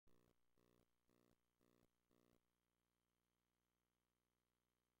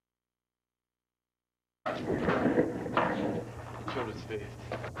Showed his face.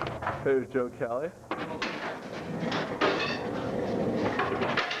 Who, Joe Kelly?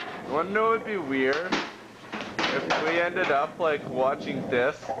 You wanna know what would be weird? If we ended up like watching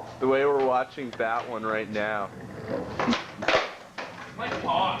this the way we're watching that one right now. My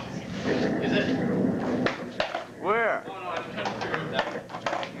pause. Is it? Where? Oh no, I'm trying to figure it out.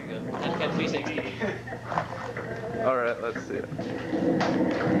 You're good. Just get 360. Alright, let's see it.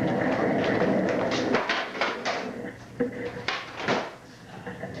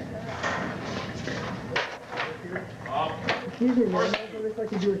 Excuse me, man. I wonder if I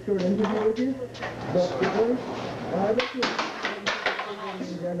could do a short interview with you. I'd like to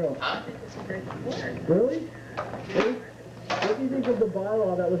in general. Really? What do you think of the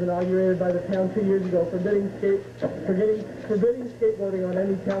bylaw that was inaugurated by the town 2 years ago forbidding skateboarding on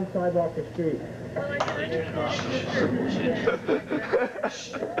any town sidewalk or street?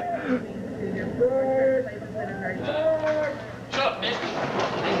 Shut up, bitch. I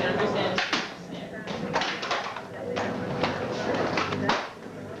can understand.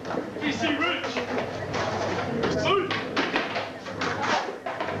 BC Rich!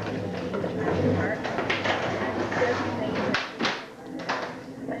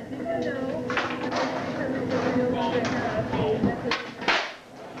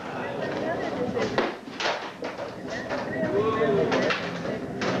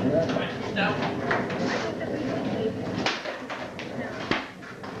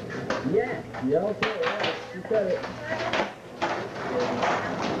 Yeah, okay, yeah, you said it.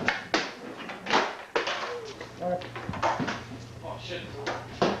 Oh shit.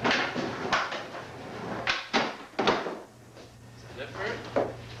 Is it for it?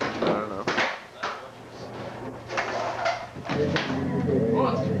 I don't know.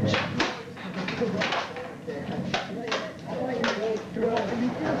 What?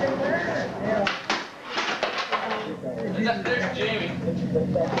 There's Jamie. I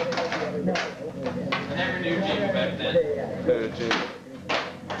never knew Jamie back then. Jamie.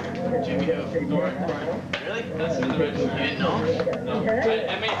 Jamie who? Doran. Really? That's in the register. You didn't know? No. I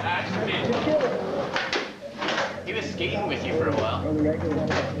made actually. He was skating with you for a while.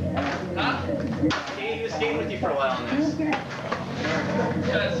 Huh? He was skating with you for a while on this.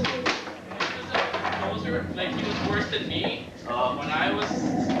 Because he was a composer, like he was worse than me when I was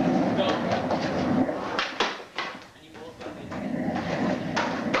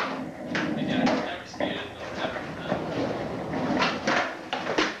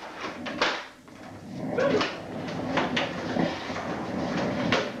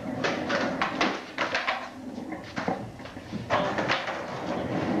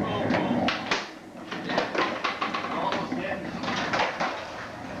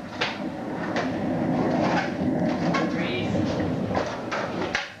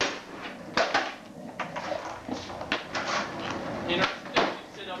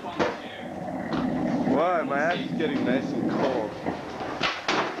Why? My ass is getting nice and cold.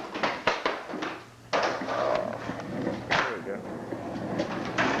 Oh, there we go.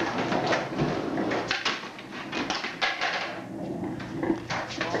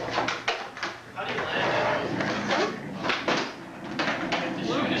 How do you land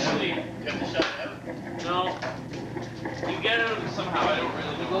it? You have to shut it out? No. You get it out somehow, I don't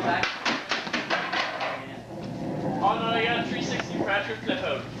really know. Go back. Oh no, you got a 360 fracture flip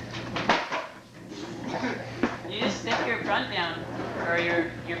out. You just stick your front down, or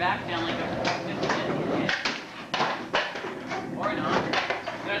your back down like a 50-50. Or not.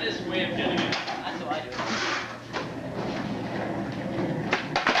 That is a way of getting it. That's what I do.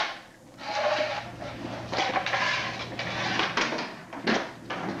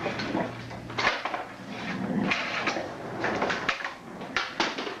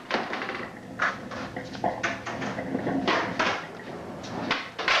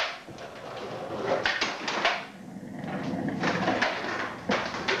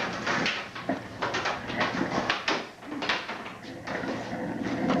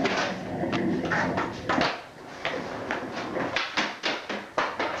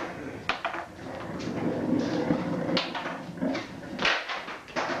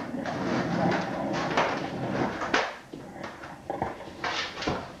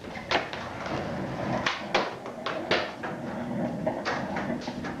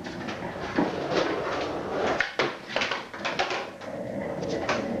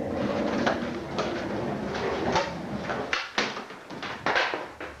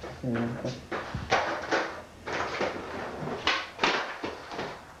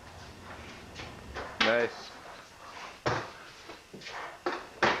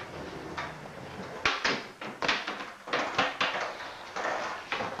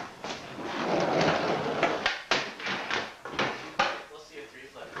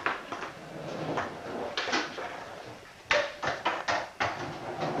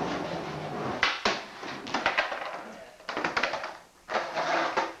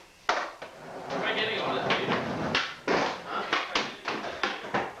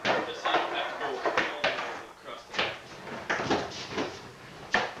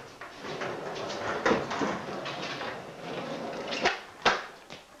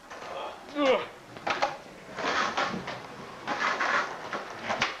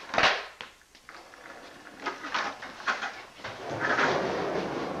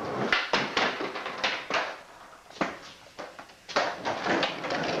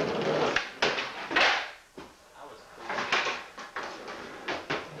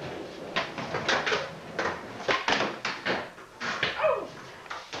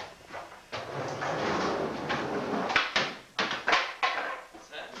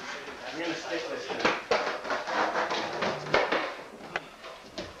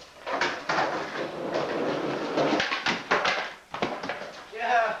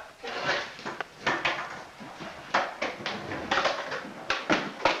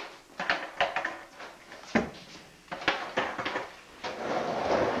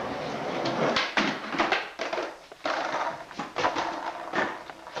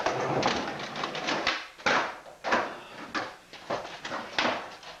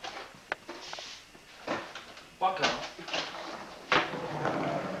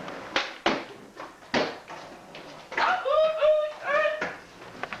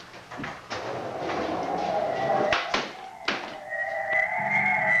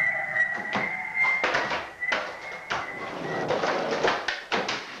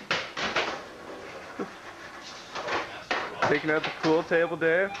 Taking out the pool table,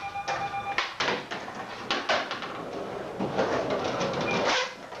 Dave?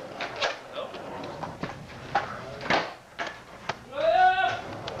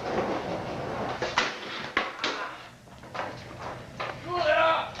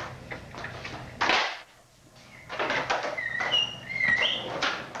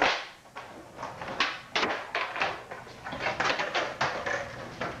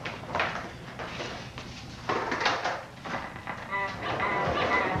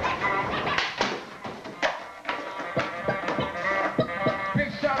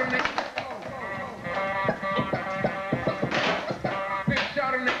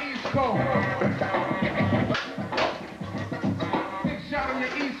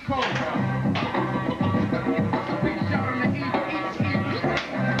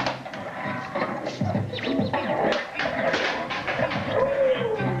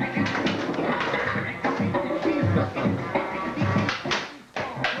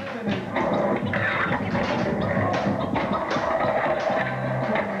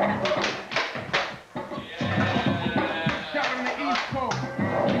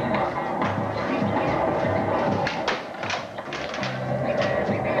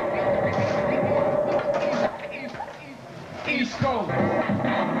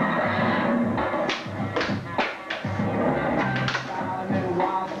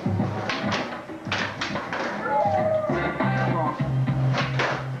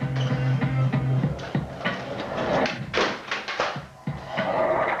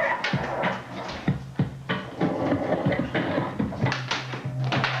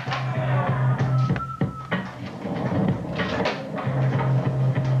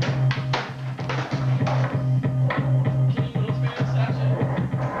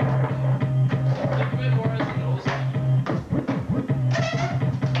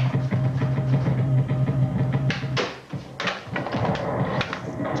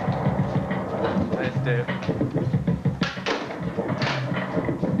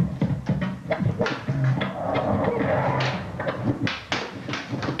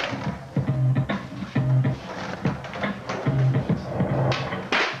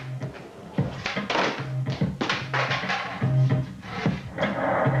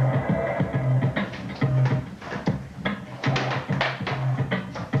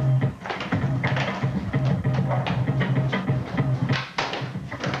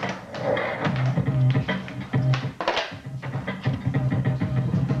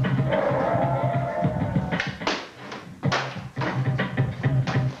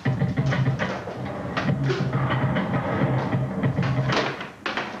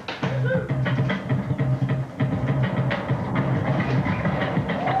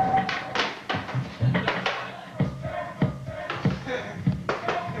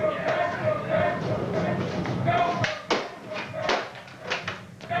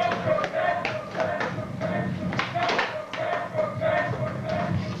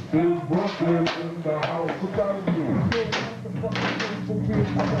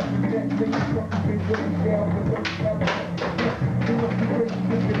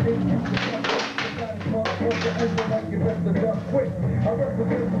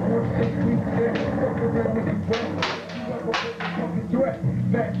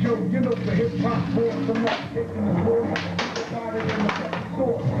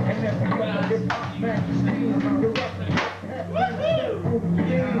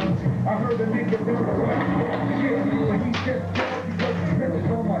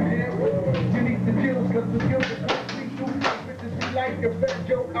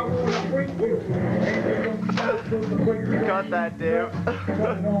 You got that, Dave.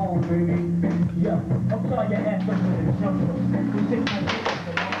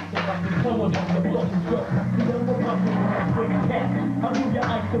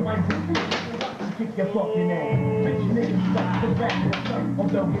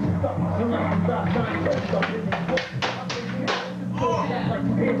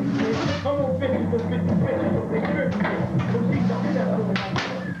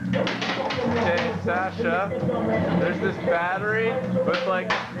 Okay, Sasha, there's this battery with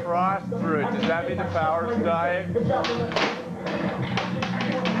like frost through it. Does that mean the power's dying?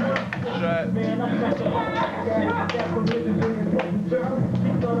 Shut.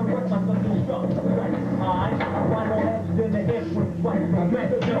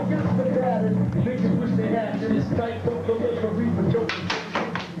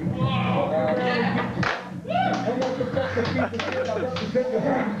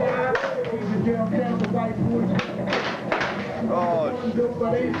 Oh,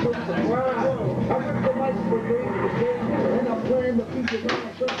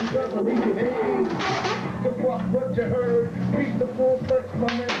 what you heard, reach the full stretch, my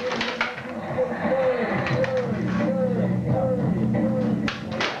man.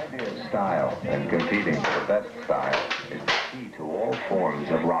 The idea of style and competing for the best style is the key to all forms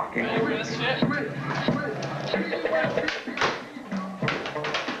of rocking.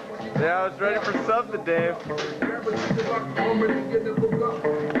 yeah, I was ready for something, Dave.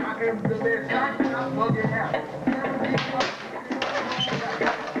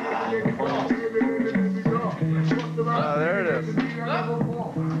 Oh, there it is.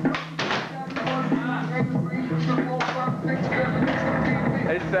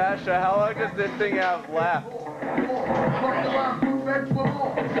 Hey Sasha, how long does this thing have left?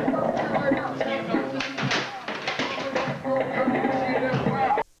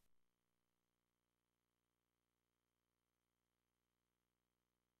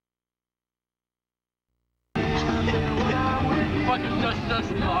 Fucking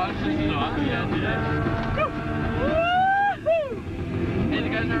just not. Yeah, dude. Hey, the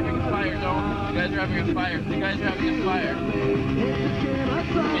guys are having a fire, though. The guys are having a fire. The guys are having a fire.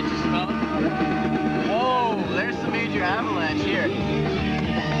 Can't you smell it? Whoa, there's the major avalanche here.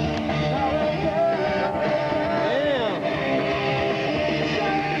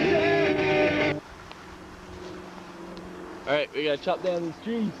 Alright, we gotta chop down these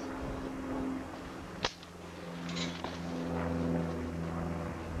trees.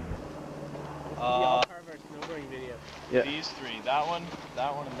 Part of our snowboarding video. Yeah. These three, that one, and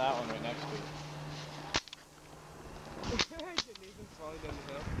that one right next to it. Nathan's falling down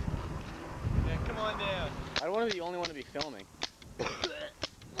the hill. Yeah, come on down. I don't want to be the only one to be filming.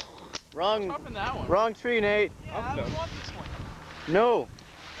 Wrong. Chopping that one. Wrong tree, Nate. Yeah, I don't want this one. No.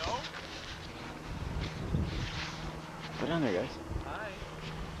 No? Go down there, guys. Hi.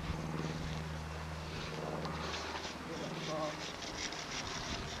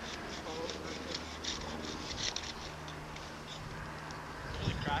 It's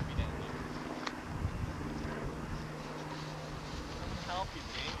really crappy down there. Help you,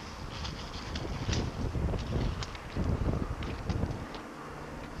 Dave.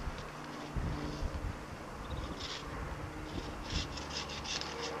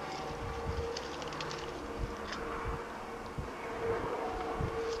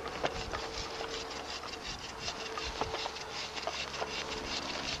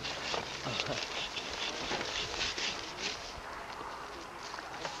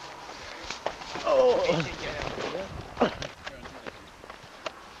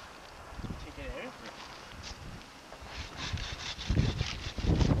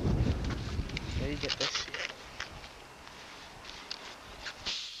 There you get this.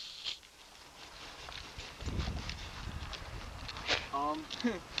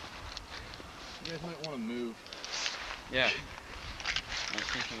 You guys might want to move. Yeah. I was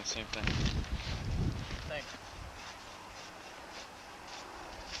thinking the same thing. Thanks.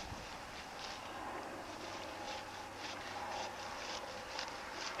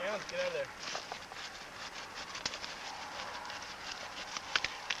 Yeah, let's get out of there.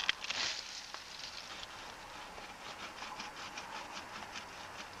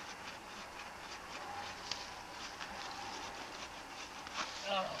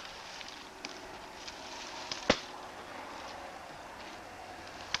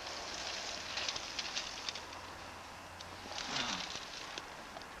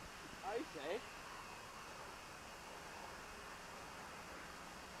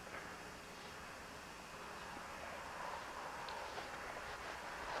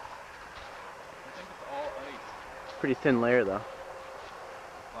 Pretty thin layer, though. Well,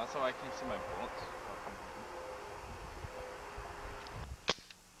 that's how I can see my bullets.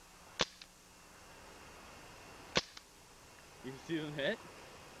 You see them hit?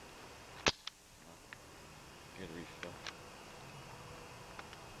 Good refill.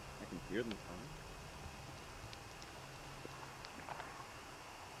 I can hear them coming.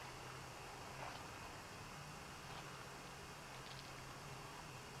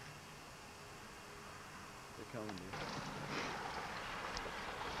 They're coming, dude.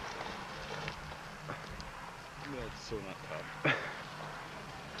 No, it's so not tough.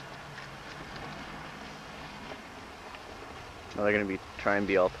 Now they're gonna try and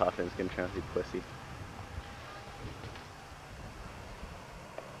be all tough, and it's gonna turn out to be pussy.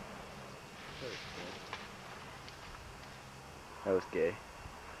 That was gay.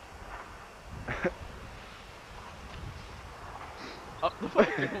 Up the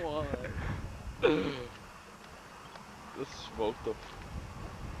fucking wall. Just smoked them.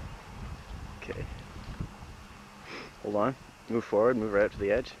 Okay. Hold on. Move forward, move right up to the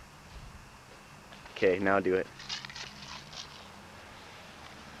edge. Okay, now do it.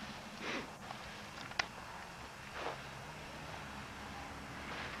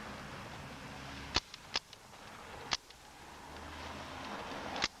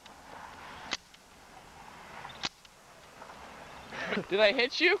 Did I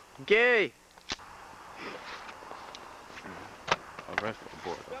hit you? Gay! I'll rifle the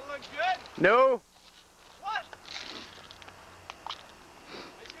board. That look good? No! What? I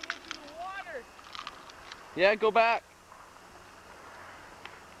should went through the water. Yeah, go back.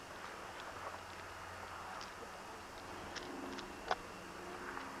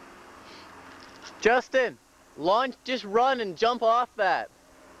 Justin, launch, just run and jump off that.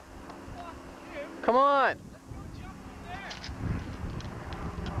 Fuck you. Come on. Let's go jump over there.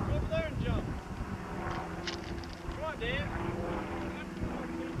 Go over there and jump. Come on, Dave.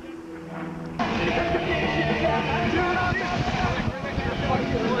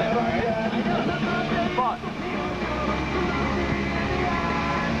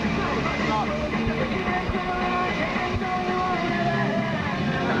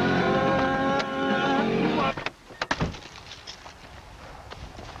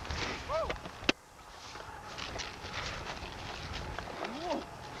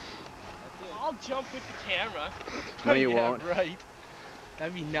 I'll jump with the camera. No, you Yeah, won't. Right.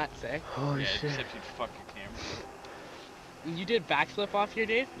 That'd be nuts, eh? Holy shit. Except you'd fuck your camera. You did backflip off here,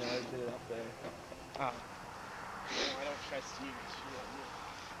 Dave? No, I did it up there. Oh. I don't trust you. Shoot at me.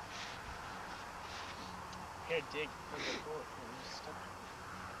 Here, dig. Where's the bullet? Here, just step.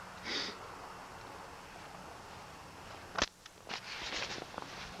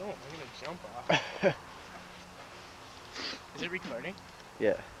 Oh, I'm gonna jump off. Is it recording?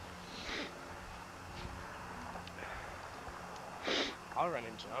 Yeah. I'll run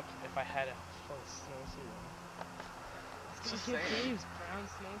and jump if I had a full snowsuit on. It's just sand. Dave's brown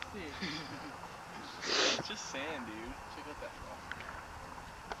snowsuit. It's just sand, dude. Check out that rock.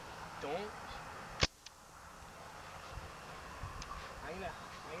 Don't. I'm gonna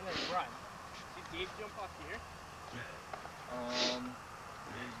run. Did Dave jump off here?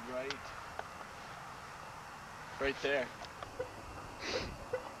 He's right there.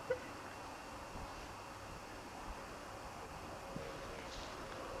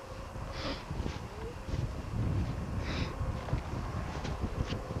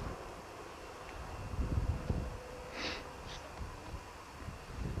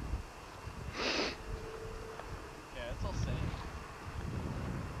 Yeah, it's all sand.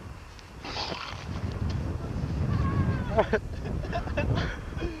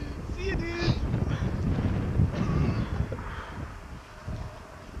 See you, dude.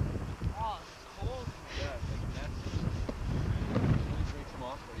 Oh, it's cold. Yeah, it's like nasty. Really breaks them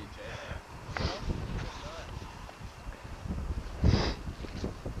off for each other.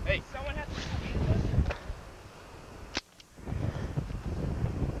 Hey, someone has to clean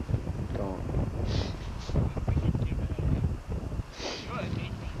Don't. this.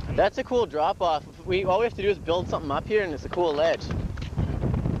 That's a cool drop off. All we have to do is build something up here and it's a cool ledge.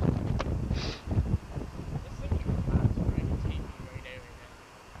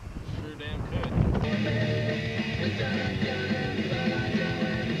 Sure damn could.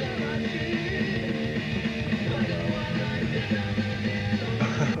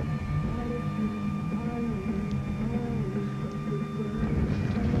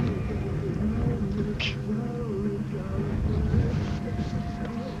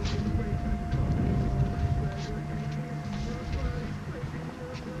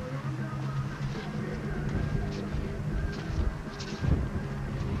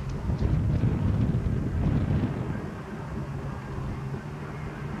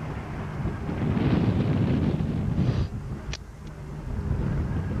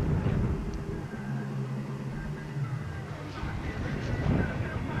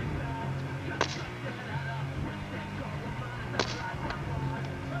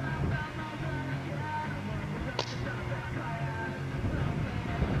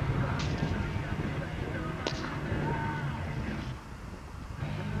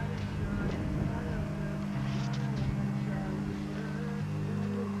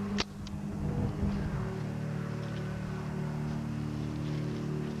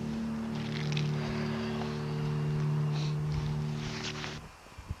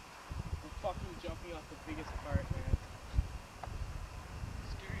 Jumping off the biggest part, man.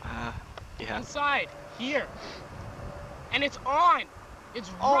 Yeah. Inside, here. And it's on. It's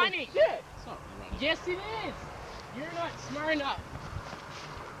running. Shit. It's not running. Yes, it is. You're not smart enough.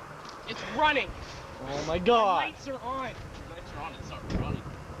 It's running. Oh my The god. lights are on. The lights are on, it's not running.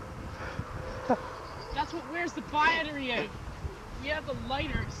 That's what wears the battery out. we have the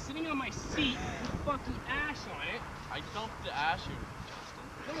lighter sitting on my seat with fucking ash on it. I dumped the ash here, Justin.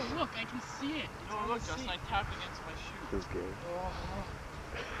 No, look, I can see it. It's No, on look, the Justin, seat. I tapped against my shoe. This game.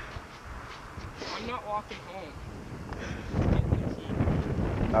 I'm not walking home.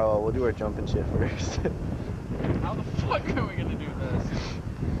 Oh, well, we'll do our jumping shit first. How the fuck are we gonna do this?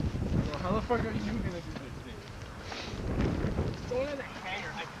 Well, how the fuck are you gonna do this thing? It's only the hanger.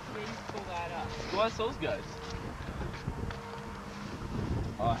 I can maybe pull that up. Go ask those guys.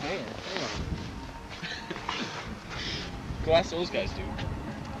 Oh, hang on. Go ask those guys, dude.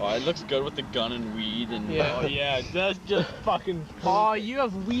 Oh, it looks good with the gun and weed and... Yeah. Oh, yeah, that's just fucking... Oh, you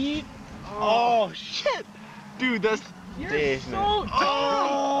have weed? Oh, shit! Dude, that's... You're Dave, so man. dumb.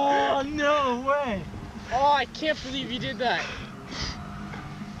 Oh, no way! Oh, I can't believe you did that.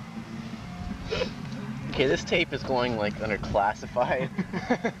 Okay, this tape is going like under classified.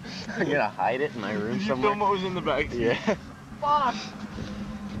 I'm gonna hide it in my room Did you somewhere. film what was in the bag? Yeah. Fuck.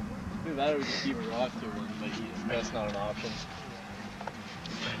 Dude, that would just keep a rock to one, but that's not an option.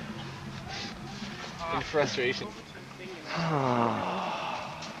 In frustration.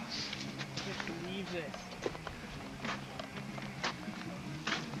 I can't believe this.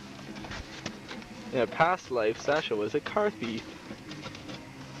 Yeah, past life, Sasha was a car thief.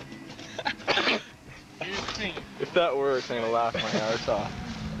 If that works, I'm gonna laugh my arse off.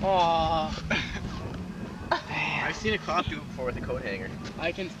 Oh, I've seen a cop do it before with a coat hanger.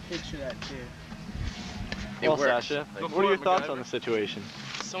 I can picture that too. It Well, works. Sasha, Like, what are your thoughts MacGyver. on the situation?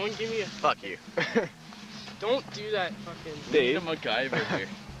 Someone give me a. fuck you. Don't do that fucking. Dave? We need a MacGyver here.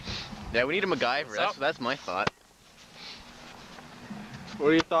 Yeah, we need a MacGyver. What's up? That's my thought. What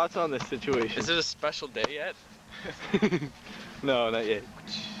are your thoughts on this situation? Is it a special day yet? No, not yet.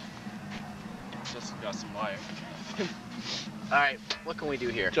 Just got some wire. Alright, what can we do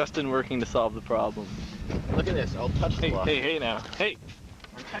here? Justin working to solve the problem. Look at this. I'll touch the Hey, block. hey, hey now. Hey!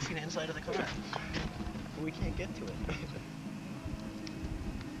 I'm touching the inside of the car. But we can't get to it.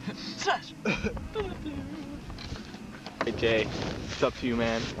 Sash! Hey, Jay. It's up to you,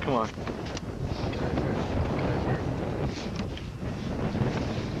 man. Come on.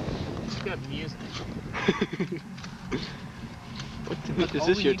 You got music. Is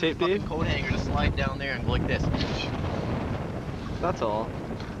this your tape, Dave? Coat hanger to slide down there and go like this. That's all.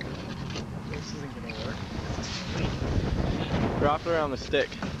 This isn't gonna work. Wrap it around the stick.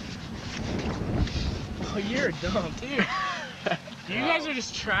 Oh, you're dumb, dude. You guys are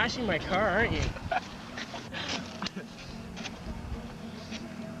just trashing my car, aren't you?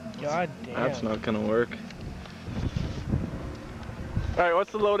 God damn. That's not gonna work. Alright,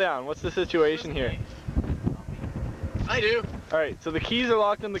 what's the lowdown? What's the situation here? I do. Alright, so the keys are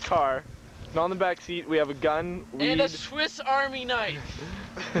locked in the car. And on the back seat, we have a gun, weed. And a Swiss Army knife!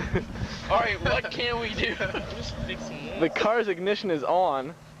 Alright, what can we do? I'm just fixing this. The car's ignition is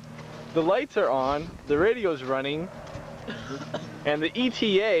on. The lights are on. The radio's running. And the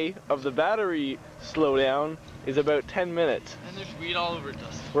ETA of the battery slowdown is about 10 minutes. And there's weed all over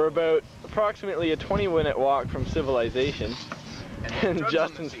Dustin. We're about approximately a 20-minute walk from civilization. And drugs on the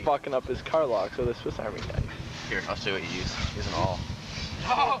Justin's seat. fucking up his car lock, so the Swiss Army knife. Here, I'll show you what you use. Use an awl.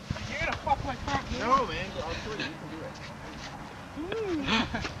 Oh, you're gonna fuck my car. No, man. I'll show you. You can do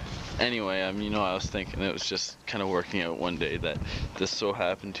it. Anyway, you know, I was thinking it was just kind of working out one day that this so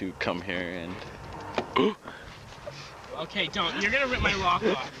happened to come here and... Okay, don't. You're gonna rip my lock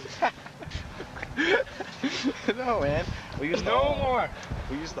off. No, man. We use the No awl. more.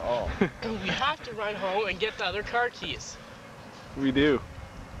 We use the awl. We have to run home and get the other car keys. We do.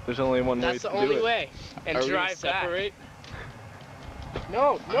 There's only one way That's to the do only it. way. And Are we gonna drive back. separate?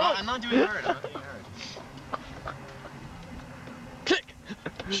 No, no. I'm not doing hard. I'm not doing hard. Click!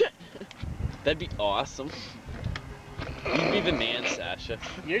 Shit! That'd be awesome. You'd be the man, Sasha.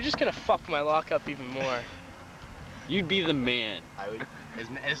 You're just gonna fuck my lock up even more. You'd be the man. I would,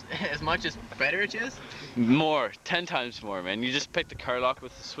 as much as better it is. More. 10 times more, man. You just pick the car lock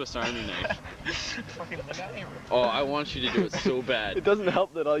with the Swiss Army knife. Fucking look at me. Oh, I want you to do it so It bad. doesn't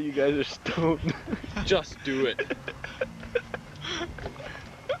help that all you guys are stoned. Just do it.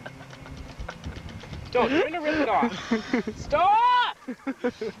 Don't. You're gonna rip it off. Stop!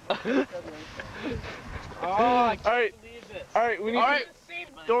 Oh, I can't Alright. believe this. Alright, we need Alright.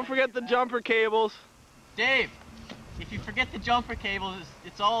 to... Don't forget the jumper cables. Dave, if you forget the jumper cables,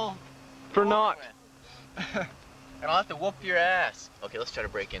 it's all For over naught. with. And I'll have to whoop your ass. Okay, let's try to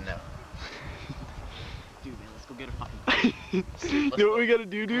break in now. Dude, man, let's go get a fucking... You know what we gotta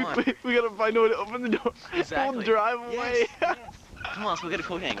do, dude? Come on. We gotta find a way to open the door. Exactly. We'll drive away. Yes. Come on, let's go get a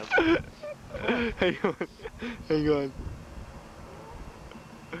coat hanger. Hang on. Hang on.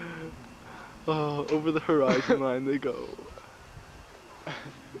 Oh, over the horizon line they go. The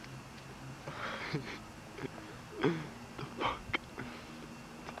fuck?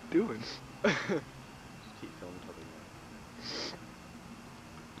 What's he doing? Keep filming till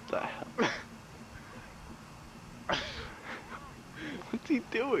What the hell? What's he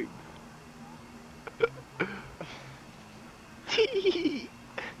doing?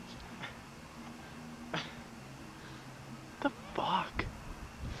 The fuck?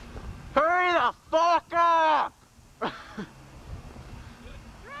 Hurry the fuck up!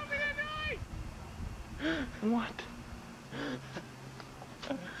 What?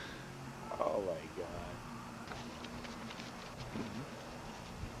 Oh my god.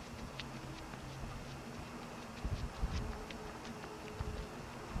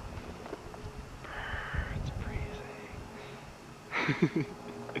 Birds breathing.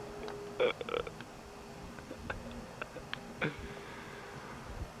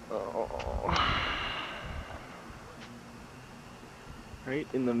 Oh. Right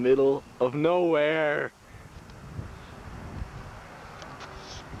in the middle of nowhere.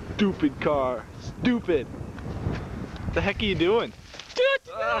 Stupid car. Stupid. What the heck are you doing? Dude,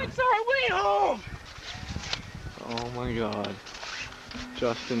 it's our way home! Oh my god.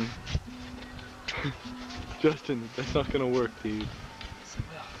 Justin. Justin, that's not gonna work, dude.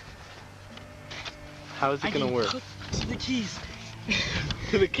 How's it gonna work? To the keys.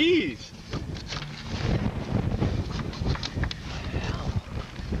 To the keys!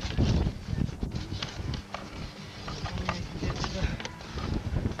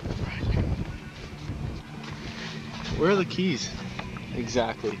 Where are the keys?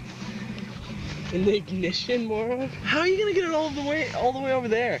 Exactly. In the ignition, moron? How are you gonna get it all the way over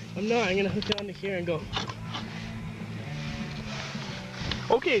there? I'm not. I'm gonna hook it onto here and go.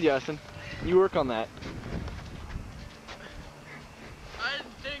 Okay, Justin. You work on that. I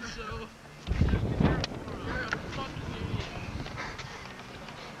didn't think so. You're a fucking idiot.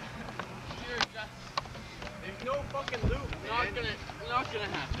 There's no fucking loop. Not gonna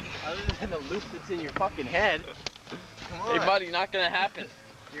happen. Other than the loop that's in your fucking head. Come on. Hey, buddy, not gonna happen.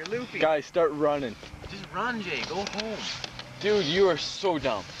 You're loopy. Guys, start running. Just run, Jay. Go home. Dude, you are so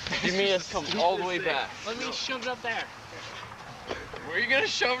dumb. You made us come all the way back. Let me shove it up there. Where are you gonna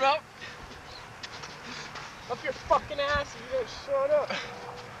shove it up? Up your fucking ass if you don't show it up.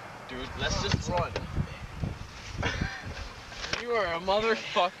 Dude, let's just run. You are a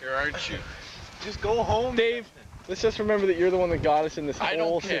motherfucker, aren't you? Just go home. Dave, let's just remember that you're the one that got us in this I don't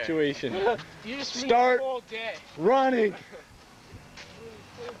whole care. situation. You just Start ruined the whole day. running.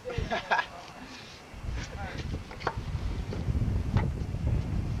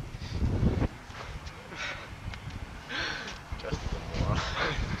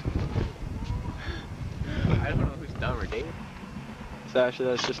 I don't know who's dumber, Dave. Sasha,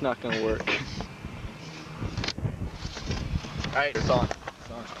 that's just not gonna work. Alright, it's on.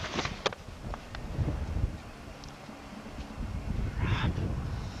 It's on.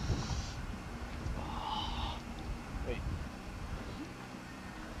 Wait.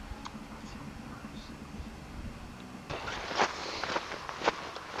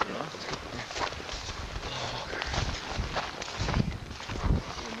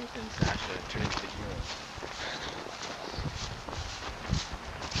 Nathan and Sasha turn into the heroes.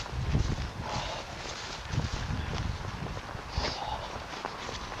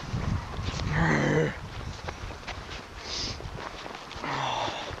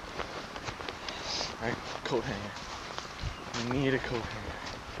 Alright, coat hanger. We need a coat hanger.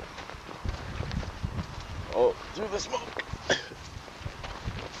 Oh, through the smoke.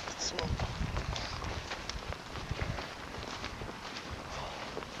 Smoke.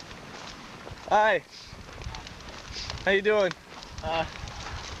 Hi. How you doing?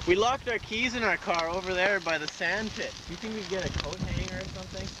 We locked our keys in our car over there by the sand pit. Do you think we could get a coat hanger or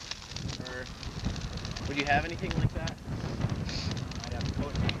something? Or would you have anything like that? I'd have a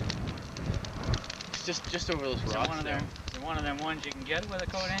coat hanger. It's just over those Is it rocks one of there. them? Is it one of them ones you can get with a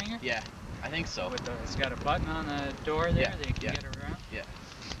coat hanger? Yeah, I think so. With the, it's got a button on the door there Yeah, that you can yeah. get around.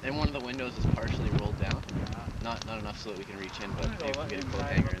 And one of the windows is partially rolled down. Not enough so that we can reach in, but maybe we can get a coat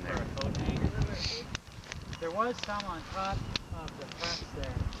hanger in there. There was some on top of the press there.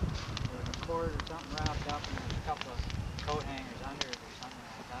 There was a cord or something wrapped up, and there's a couple of coat hangers under it or something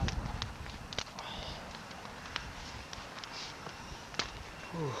like that.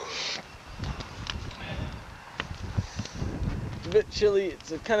 It's a bit chilly.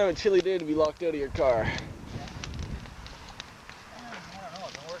 It's a kind of a chilly day to be locked out of your car. I don't know,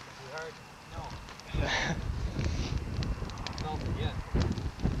 it's been working too hard. No. Felt it yet.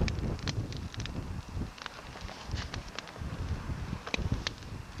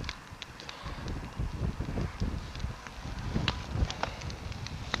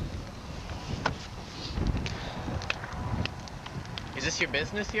 your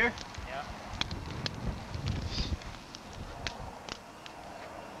business here? Yeah.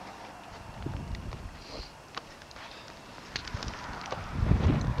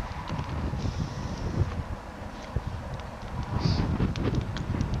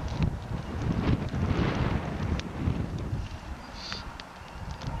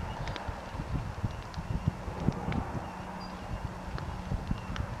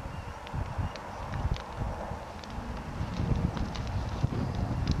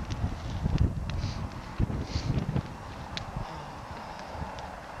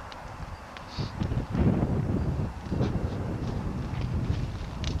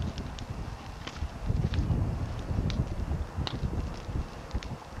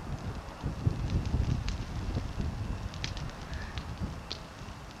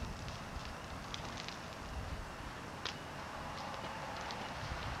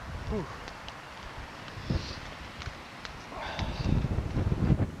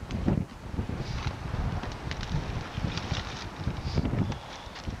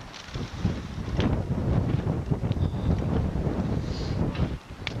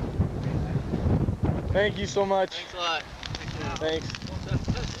 Thank you so much. Thanks a lot. Thanks. Dude,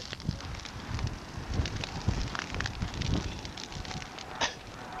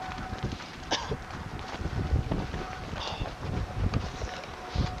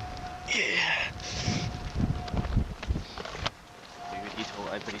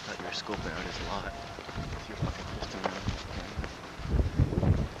 I bet he thought you were scoping out his lot. With your fucking piston around.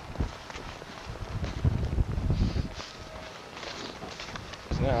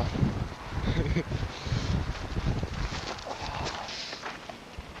 Now.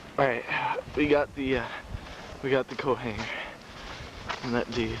 Alright, we got the coat hanger and that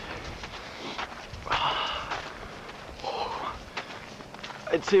dude.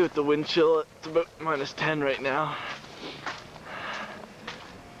 I'd say with the wind chill, it's about -10 right now.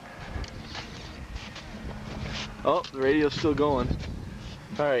 Oh, the radio's still going.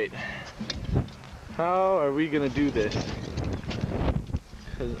 Alright, how are we gonna do this?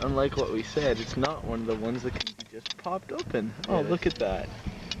 Because unlike what we said, it's not one of the ones that can be just popped open. Oh, look at that.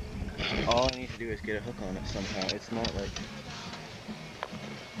 All I need to do is get a hook on it somehow. It's not like...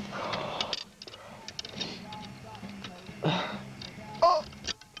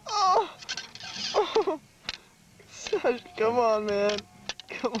 Come on, man.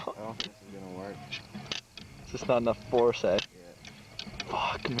 Come on. I don't think this is gonna work. It's just not enough force, eh? Yeah.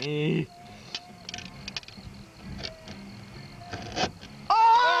 Fuck me.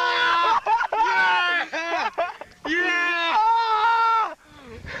 Yeah!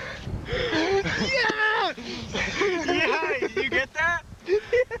 Did you get that?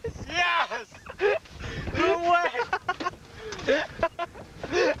 Yes! No way!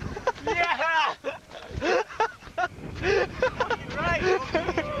 Yeah! Fucking right!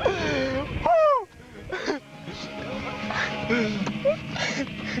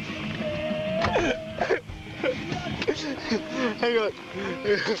 Hang on.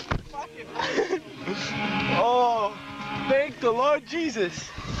 Oh, thank the Lord Jesus.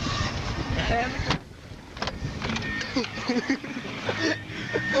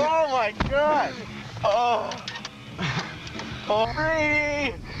 Oh my god! Oh. Oh,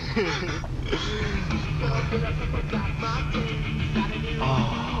 Brady.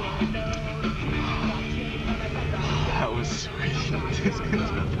 Oh. That was sweet.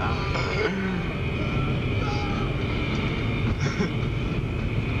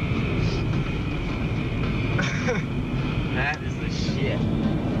 That is the shit.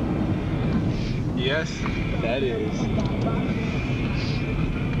 Yes, that is.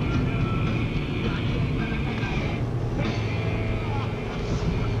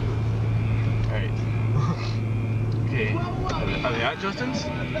 Alright. Okay. Are they at Justin's?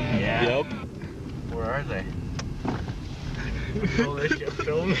 Yeah. Yep. Where are they? Holy shit,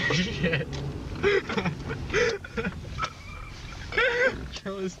 film this shit.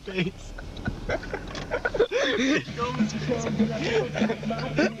 Show his face. Show his face.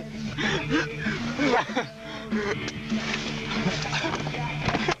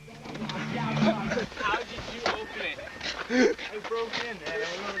 How did you open it? I broke in, man. I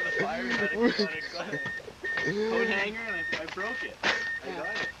went over to the fire and had a coat hanger and I broke it. I got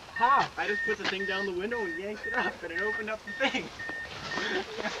it. How? I just put the thing down the window and yanked it up and it opened up the thing.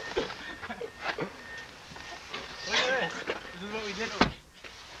 Look at this. This is what we did.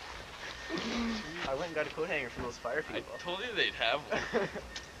 I went and got a coat hanger from those fire people. I told you they'd have one.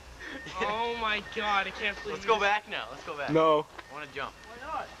 Yeah. Oh my god, I can't believe Let's go back now. Let's go back. No. I want to jump. Why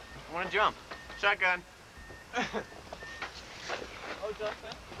not? I want to jump. Shotgun. Oh,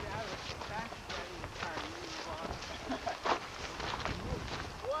 Justin? Yeah, I was back in the car.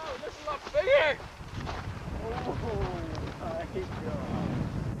 this is a lot bigger!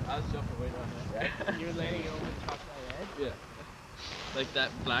 I was jumping way down there. Yeah. You're landing over the top of that edge? Yeah. Like that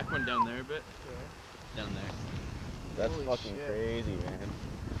black one down there a bit. Down there. That's Holy fucking shit. crazy, man.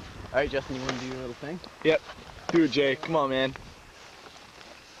 Alright, Justin, you want to do your little thing? Yep. Do it, Jay. Come on, man.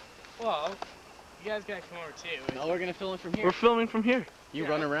 Well, you guys gotta come over too. No, we're gonna film it from here. We're filming from here. You Yeah.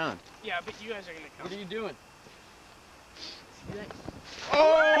 run around. Yeah, but you guys are gonna come. What are you doing? See that?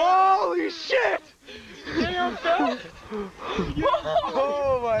 Oh, holy shit!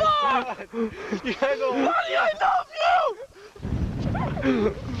 Oh my god! You guys are Buddy, I love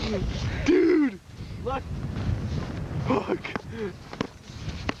you! Dude! Look! Fuck.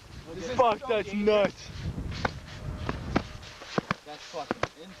 Fuck, that's nuts. That's fucking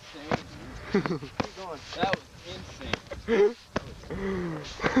insane, dude. Keep going. That was insane.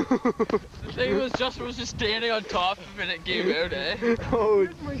 The thing was, Justin was just standing on top of it and it gave out, eh? Oh,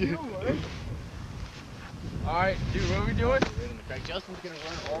 shit. Alright, dude, what are we doing? Right in the crack. Justin's gonna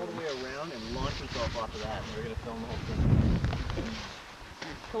run all the way around and launch himself off of that, and we're gonna film the whole thing.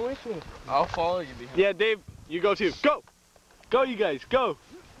 Come with me. I'll follow you behind. Yeah, Dave, you go too. Go! Go, you guys, go!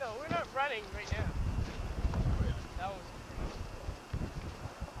 No, we're not running right now. That was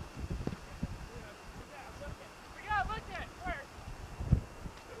we gotta look at it first.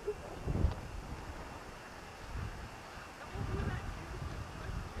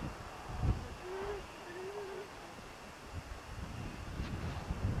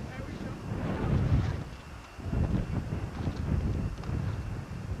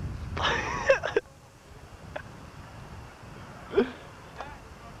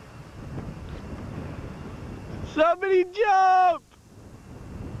 Somebody jump!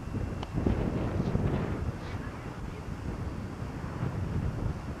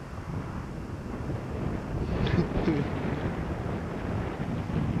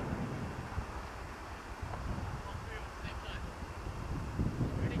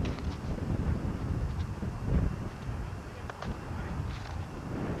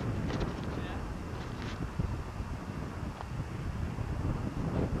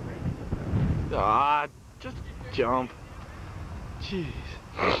 Ah, just jump. Jeez.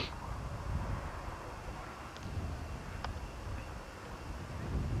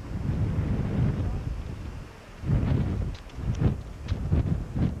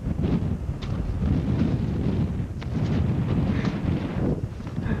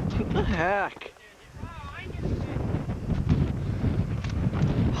 What the heck?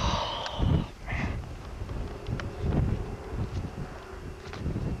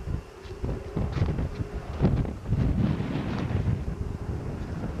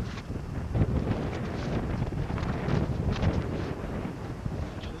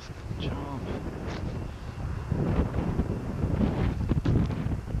 Jump.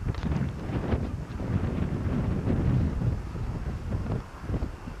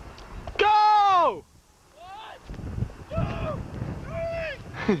 Go!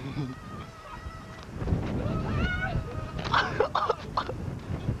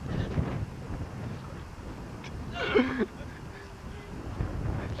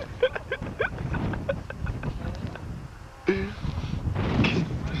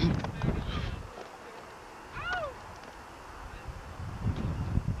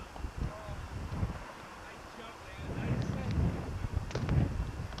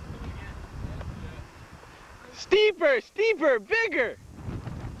 Steeper, steeper, bigger!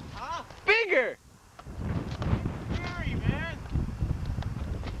 Huh? Bigger! Scary, man.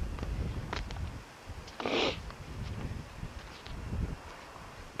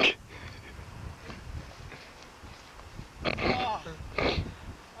 Oh,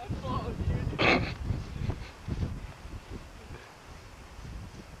 I followed you, dude.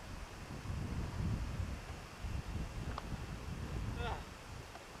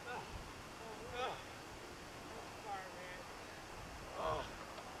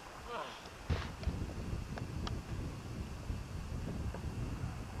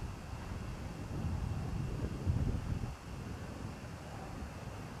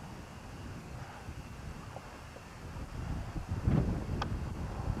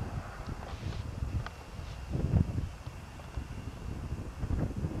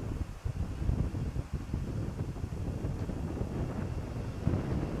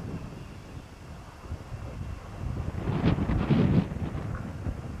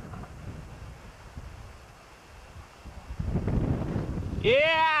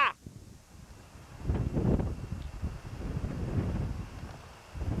 Yeah!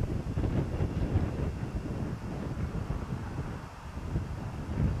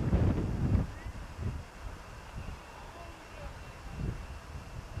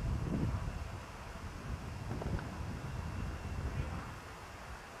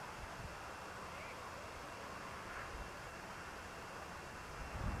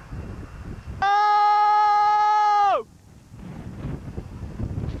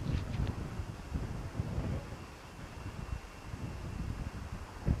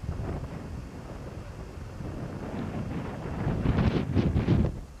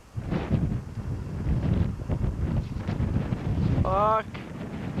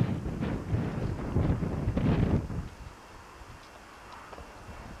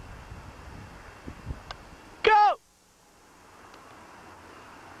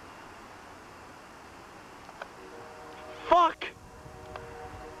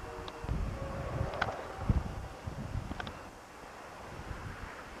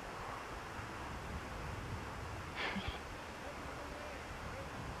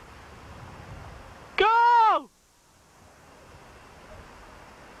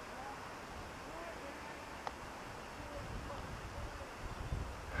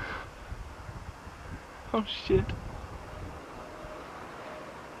 Oh shit.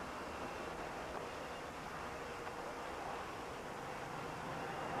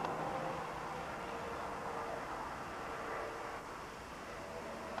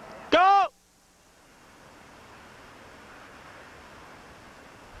 Go!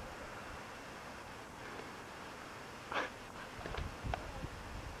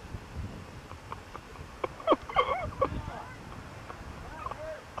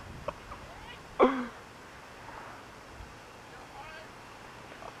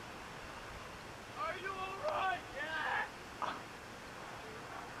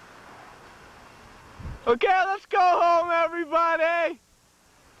 Okay, let's go home, everybody!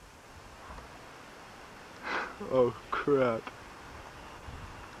 Oh, crap.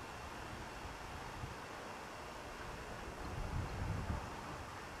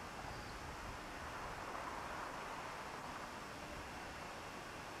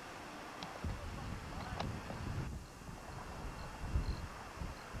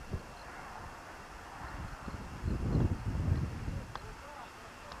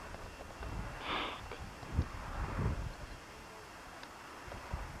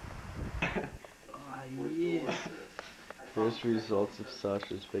 First results of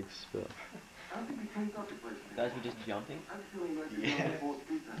Sasha's big spill. Guys, we just jumping? Yeah.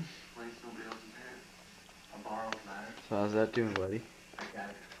 So how's that doing, buddy?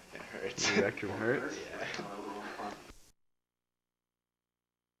 It hurts. Your rectum hurts? Yeah.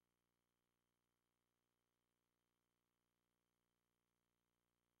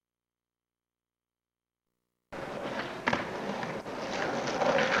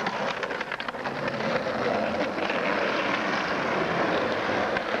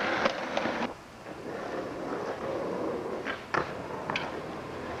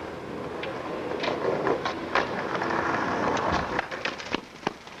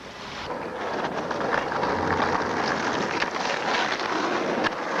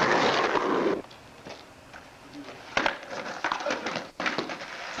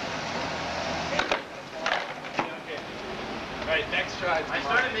 Alright, next try. I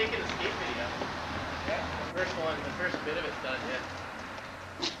started making a skate video. Yeah? The first one, the first bit of it's done, yeah.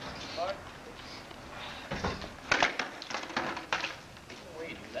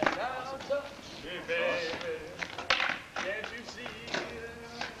 Wait, that's awesome. Hey, baby, can't you see?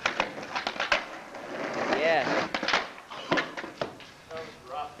 Yeah. That was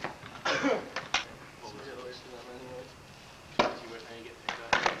rough.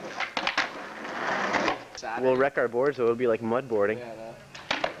 We'll wreck our board, so it'll be like mud boarding. Yeah,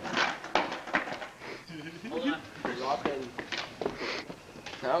 Hold on.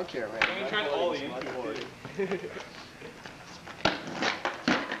 I don't care, man. I'm trying to ollie into it.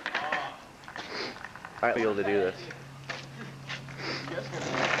 Alright, we'll be able to do this.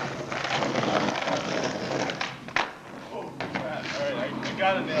 Oh, crap. Alright, I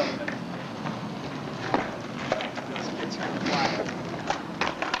gotta nail it.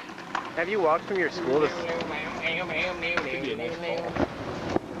 Have you walked from your school to...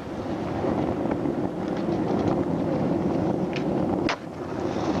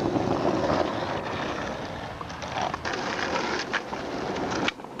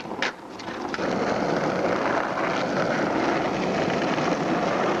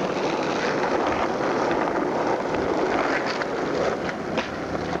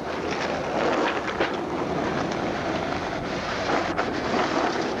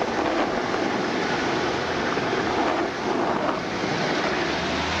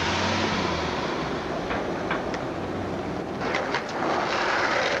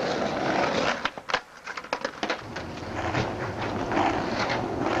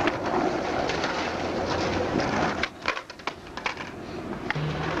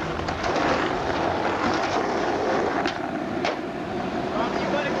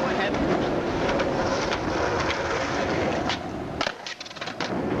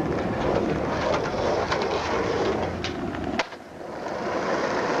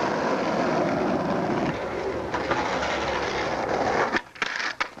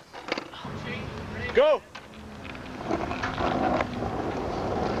 Go!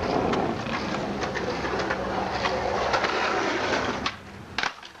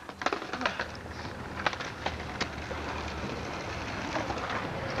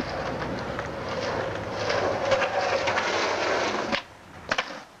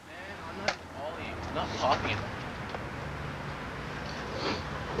 Not popping.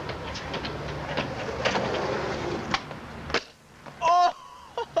 Oh!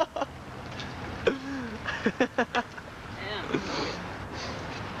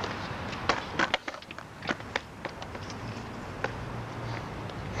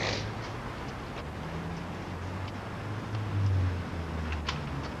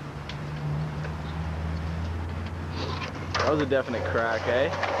 That was a definite crack, eh?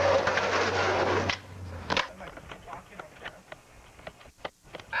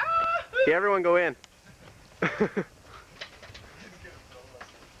 Okay, everyone go in.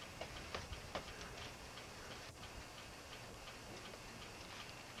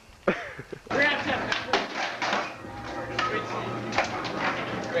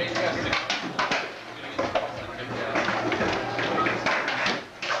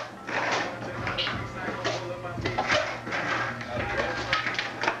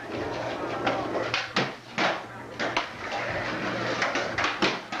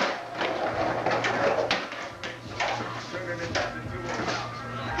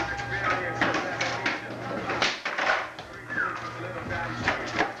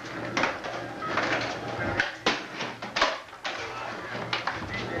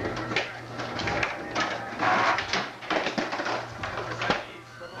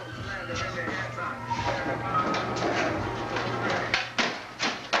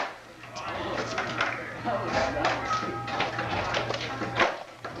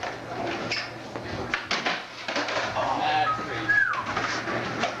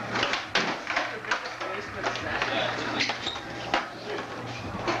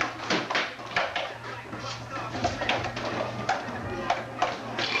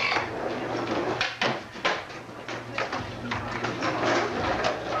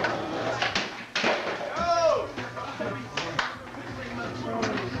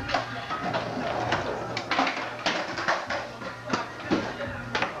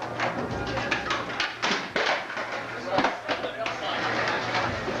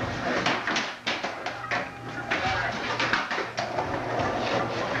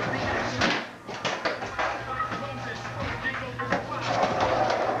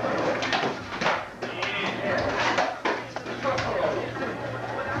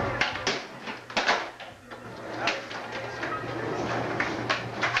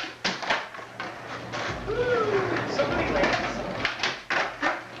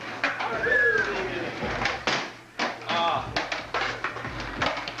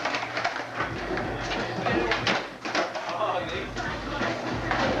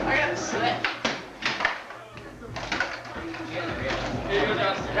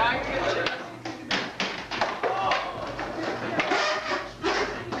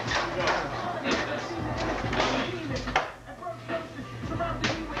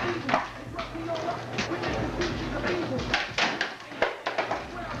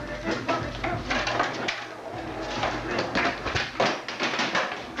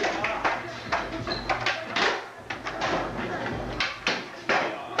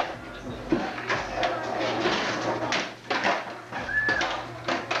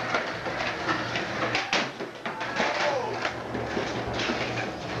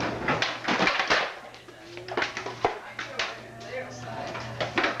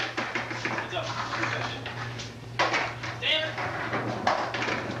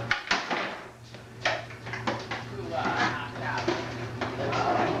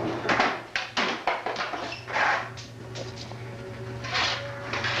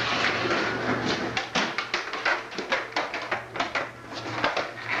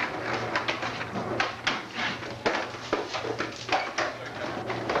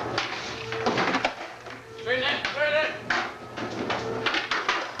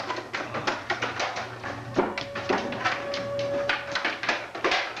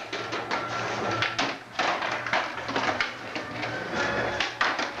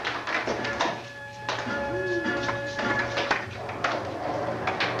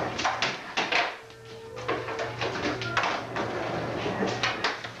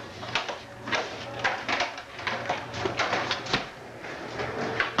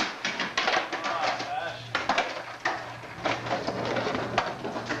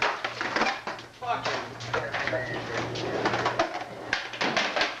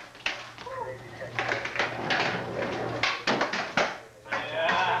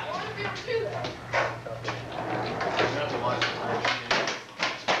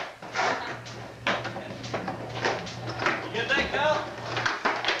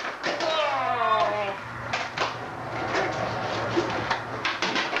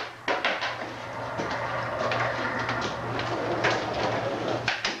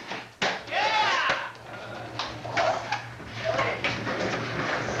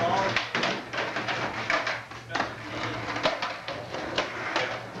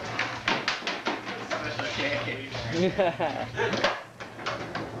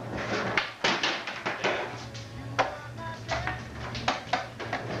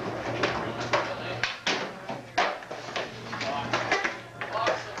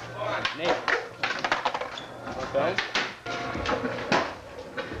 Nate. Okay.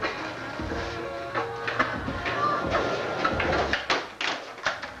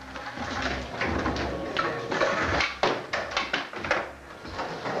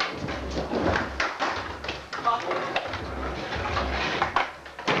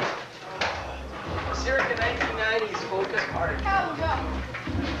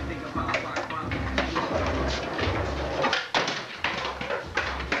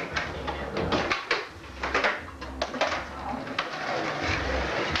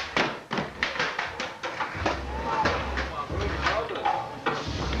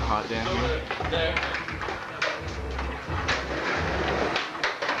 hot down here. There.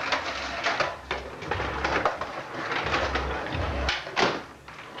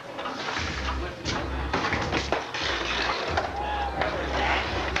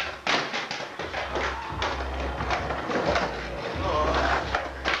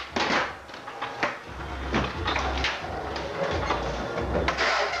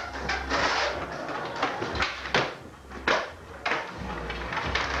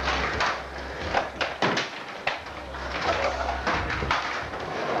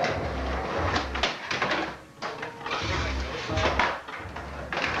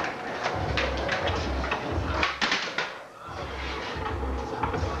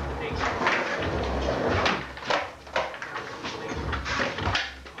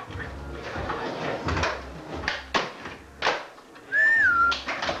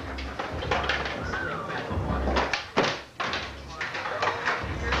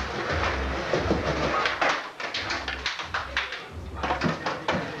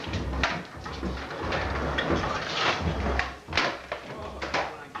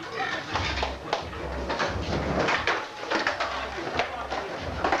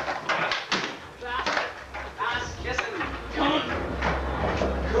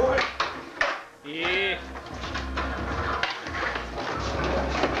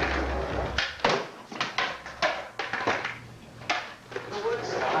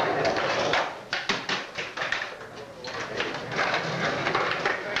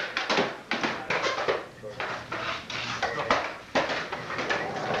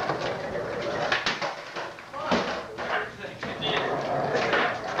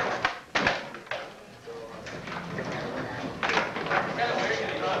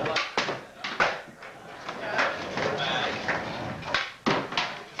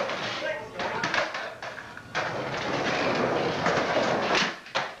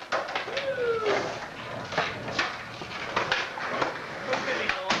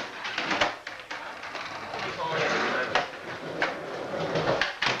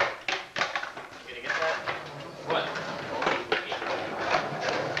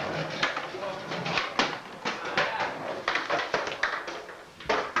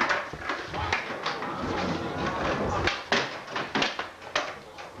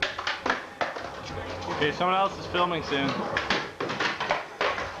 Okay, someone else is filming soon.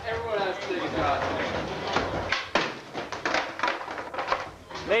 Everyone has to take a shot.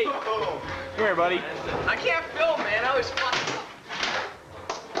 Nate, come here, buddy. I can't film, man. I always fuck up.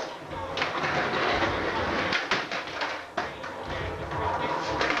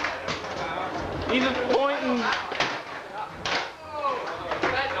 He's pointing.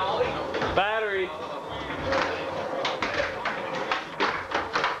 That dolly. Battery.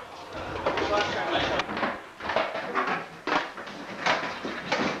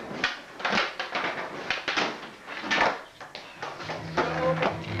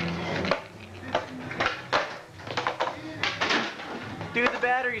 Dude, the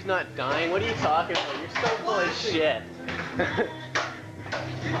battery's not dying. What are you talking about? You're so full of shit.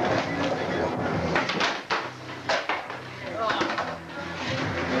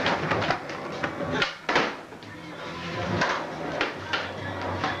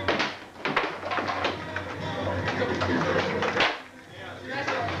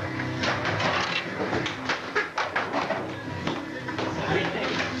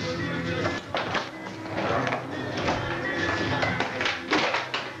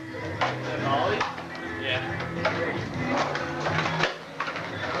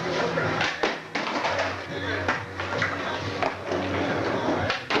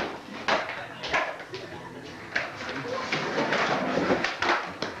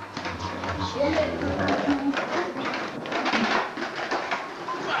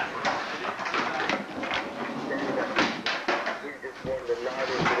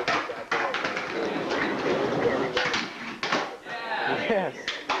 Yes.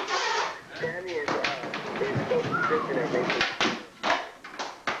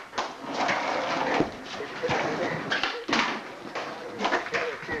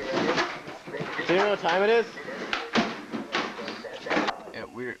 Do you know what time it is? Yeah,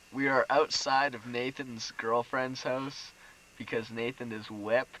 we are outside of Nathan's girlfriend's house because Nathan is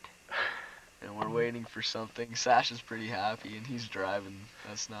whipped, and we're waiting for something. Sasha's pretty happy, and he's driving.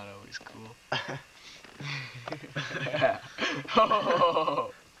 That's not always cool.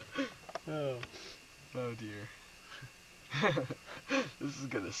 Oh. Oh. Oh dear. This is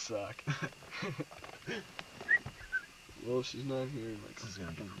gonna suck. Well, she's not here. This is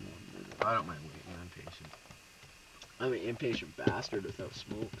gonna be cool. I don't mind waiting. I'm patient. I'm an impatient bastard without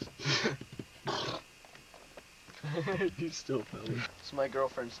smokes. You still filming. It's my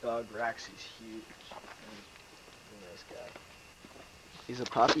girlfriend's dog, Rex. He's huge. Look at this guy. He's a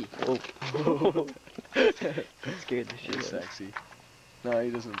puppy. Oh. Scared the shit. He's sexy. No, he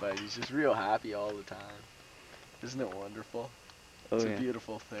doesn't bite. He's just real happy all the time. Isn't it wonderful? It's a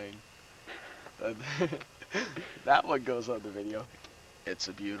beautiful thing. That one goes on the video. It's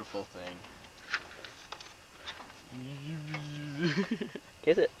a beautiful thing.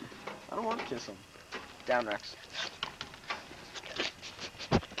 Kiss it. I don't want to kiss him. Down, Rex.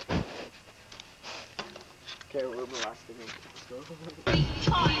 Okay, we're molesting him.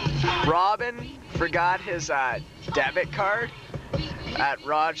 Robin forgot his debit card at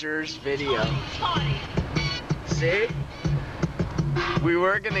Roger's video. See? We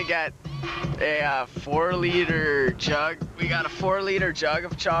were gonna get a 4-liter jug. We got a 4-liter jug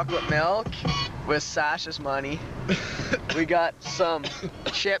of chocolate milk with Sasha's money. We got some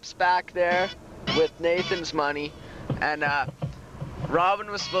chips back there with Nathan's money, and Robin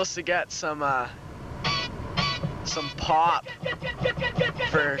was supposed to get some pop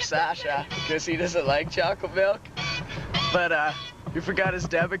for Sasha because he doesn't like chocolate milk, but he forgot his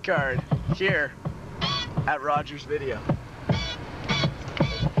debit card here at Roger's video.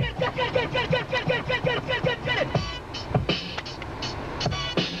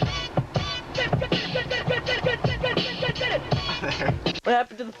 What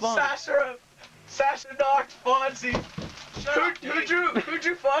happened to the phone? Sasha knocked Fonzie. Who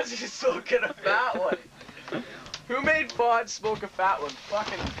drew Fonzie smoking a fat one? Who made Fonz smoke a fat one?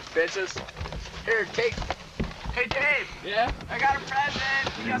 Fucking bitches. Here, take. Hey Dave. Yeah? I got a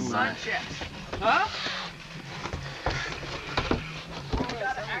present. We got sun chips. Huh? We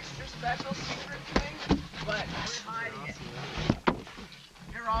got an extra special secret thing, but we're hiding it.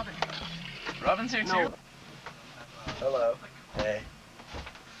 Here, Robin. Robin's here too. Hello. Hey.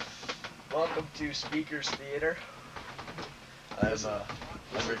 Welcome to Speakers Theater. I'm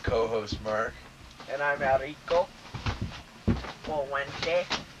your co-host Mark. And I'm Enrico. Fuente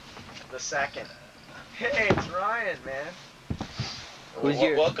the second. Hey, it's Ryan, man.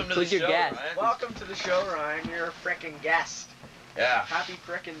 Welcome to the show, guest? Ryan. Welcome to the show, Ryan. You're a frickin' guest. Yeah. Happy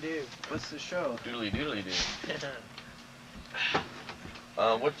frickin' dude. What's the show? Doodly doodly doo.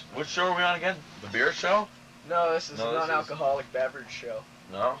 What show are we on again? The beer show? No, this is No, a this non-alcoholic beverage show.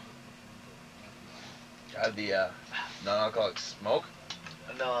 No. Got the non-alcoholic smoke?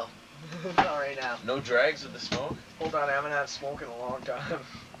 No, not right now. No drags with the smoke? Hold on, I haven't had smoke in a long time.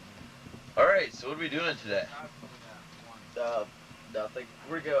 Alright, so what are we doing today? Nothing.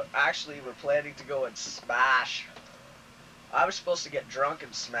 We're planning to go and smash. I was supposed to get drunk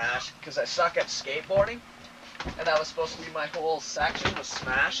and smash because I suck at skateboarding, and that was supposed to be my whole section was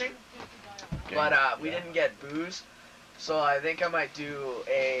smashing. Okay. But we didn't get booze, so I think I might do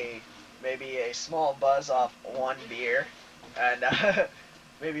maybe a small buzz off one beer, and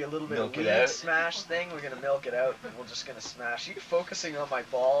maybe a little bit Milk of it weed out. smash thing. We're gonna milk it out, and we're just gonna smash. You focusing on my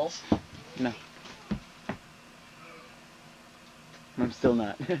balls? No. I'm still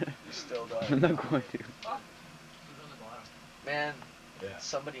not. You still I'm don't. not going to. Man, Yeah.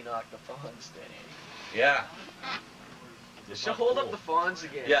 somebody knocked the fawns down. Yeah. You should hold up the fawns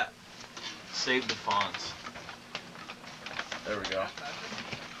again. Yeah. Save the fawns. There we go.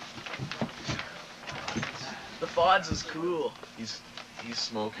 The Fonz is cool. He's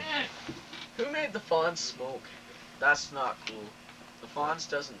smoking. Who made the Fonz smoke? That's not cool. The Fonz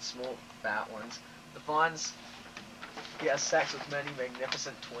doesn't smoke fat ones. The Fonz, he has sex with many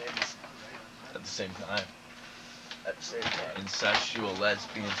magnificent twins At the same time. at the same time. Incestual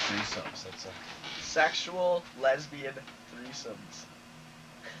lesbian threesomes. That's a. Sexual lesbian threesomes.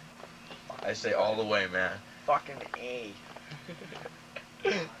 I say all the way, man. Fucking A.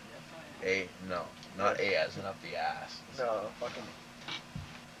 A, no. Not A as in up the ass. No, fucking,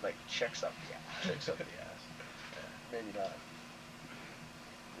 like, chicks up the ass. Chicks up the ass. Maybe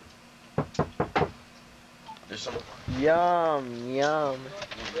not. There's some. Yum, yum.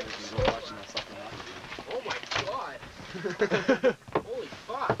 Oh my god. Holy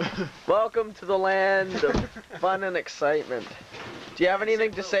fuck. Welcome to the land of fun and excitement. Do you have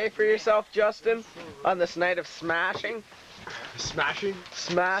anything to say for yourself, Justin, on this night of smashing? Smashing?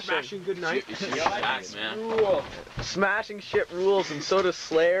 Smashing. Smashing good night. man. Smashing shit rules, and so does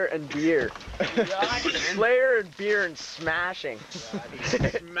Slayer and beer. Slayer and beer and smashing.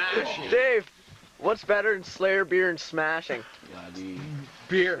 Smashing. Dave, what's better than Slayer, beer, and smashing?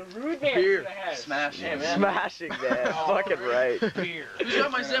 Beer. Beer. Smash it, Smashing, man. Fucking right. Beer. Who's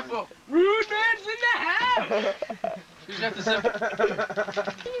got my Zippo? Rude man's in the house! Who's got the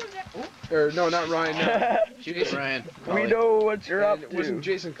Zippo? Or, no, not Ryan. No. Ryan. We know what you're up And to. wasn't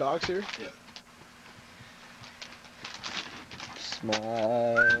Jason Cox here?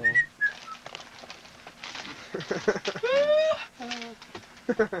 Smile.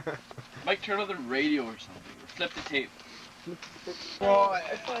 Mike, turn on the radio or something. Or flip the tape. Oh, I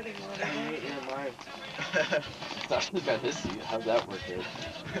fighting one in your mind. Actually got this seat. How's that work out?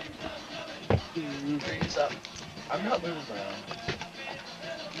 Trees up. I'm not moving around.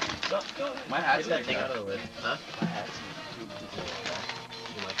 Stop going. My hat's Get that thing out of the way. Huh? My hat's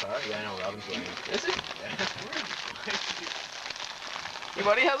In my car? Yeah, I know. Robin's wearing it. Is it? Hey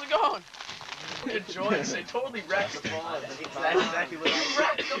buddy, how's it going? Good joints. They totally wrecked the ponds. That's exactly what you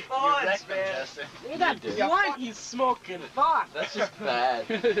wrecked the ponds, man. Look at that blunt he's smoking. Fuck. That's just bad.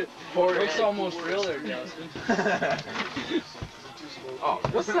 Looks almost realer, Justin. Oh,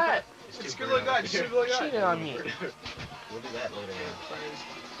 what's that? Just good like that. Just good like that. Cheating on me. We'll do that later, man.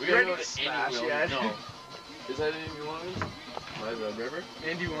 We gotta Ready go to to smash Andy yet? No. Is that anything you want? By the river?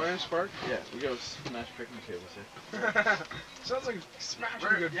 Andy Williams Park? Yeah, we go smash picnic tables here. Sounds like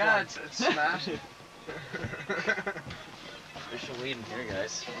smashing good Yeah, fun. it's smashing. There's some weed in here,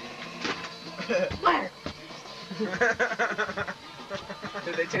 guys.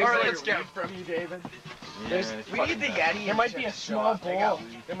 Did they take Alright, like let's get from you, David. Yeah, We need the Yeti. There might be a small bowl.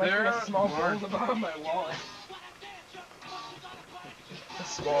 There might be a small bowl in the bottom of my wallet. A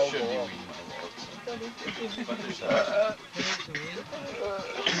small Should be bowl. weed in my wallet. But there's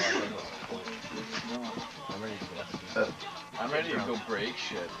I'm ready to go break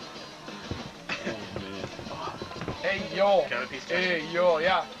shit. Hey, yo. Got a piece, Hey, yo,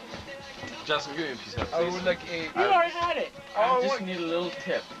 yeah. Justin, give me a piece of that, I please. would like a... You already had it. Oh, I I just want- need a little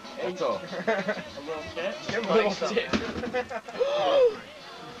tip. That's all. A little tip? Give Mike little some. tip.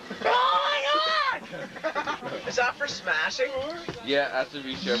 Is that for smashing? Yeah, after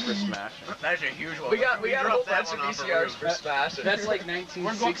VCR for smash. That's a huge one. We got a whole bunch of VCRs for smashing. That's like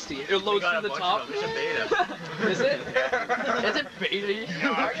 1960. It loads got to a the bunch top. of them. It's a beta. Is it? Is it beta?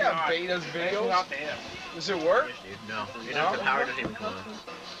 No, I got Beta's videos. Does it work? No, you don't. The power doesn't even come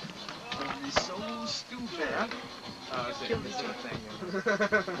on. So stupid. Oh, it's a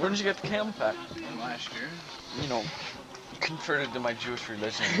thing. Where did you get the camel pack? Last year. You know, converted to my Jewish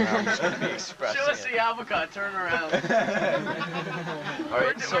religion. And I'm just gonna be expressing Show us it. the avocado. Turn around.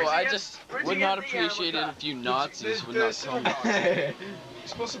 Alright, so where'd you I get- just where'd you would get not the appreciate it avocado? if you Nazis would not tell me. You're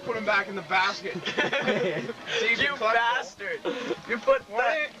supposed to put him back in the basket. You bastard! You put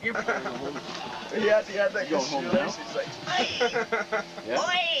that. You. He had that Go home now? He's like, Yeah?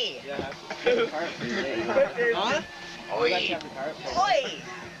 oi! Huh? Oi! Oi!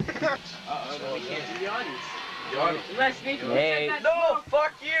 Hey. No,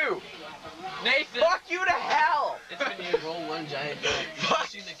 fuck you! Nathan! Fuck you to hell! It's been you roll one giant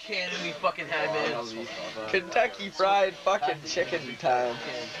Fuck in the can and we fucking have it. Kentucky Fried fucking chicken time.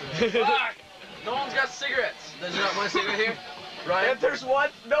 Fuck! No one's got cigarettes. There's not one cigarette here? Right? If there's one,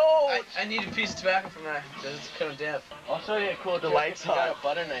 no! I need a piece of tobacco from that. It's kind of deaf. I'll show you a cool The lights on. Got a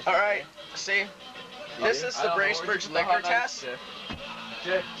butter knife. Alright, see? This is the Bracebridge liquor test.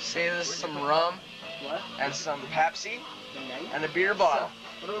 See, this is some rum and some Pepsi and a beer bottle.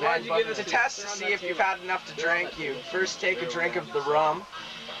 And to test to see if you've had enough to drink, you first take a drink of the rum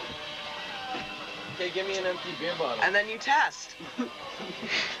Okay, give me an empty beer bottle. and then you test.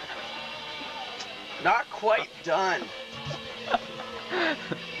 Not quite done.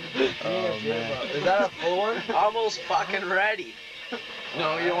 Oh, man. Is that a full one? Almost fucking ready.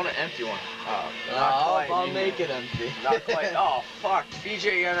 No, you don't want an empty one. I'll make it empty. Not quite. Oh, fuck. PJ,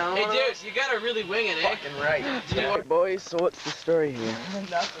 you know. Hey, dude, you gotta really wing it, eh? Fucking right. Alright, boys, so what's the story here?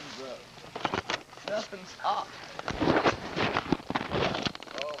 Nothing's up. Nothing's up.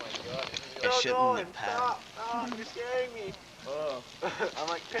 I shit in the pad. Stop. Oh, you're scaring me. Oh. I'm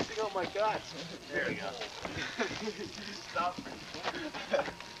like pissing out my guts. There we go. Stop.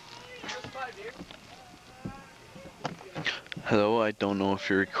 Hello, I don't know if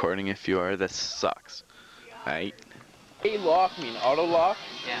you're recording. If you are, that sucks. Right? Hey, lock mean auto lock?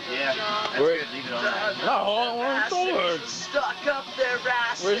 Yeah. That's Where- good. Leave it on there. No, I want to Stuck up their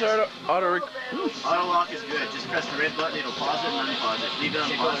ass. Where's our auto Auto lock is good. Just press the red button, it'll pause it and unpause it. Leave it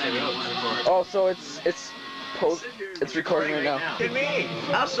on pause and it'll record. Oh, so it's recording right now. Look at me.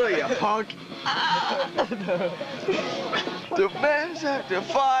 I'll show you, punk. The man's have to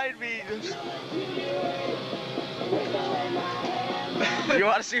find me. You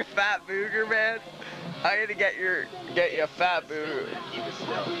want to see a fat booger, man? I'm gonna get you a fat booger. Keep it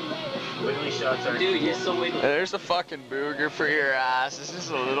still. Wiggly shots are. Dude, you're so wiggly. There's a fucking booger for your ass. It's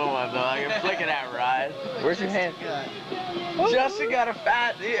just a little one though. I can flick it at right. Where's your hand? Justin got a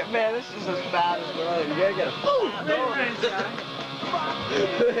fat. Yeah, man, this is as fat as well. You gotta get a.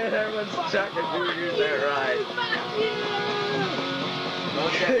 Everyone's chucking boogers there, right?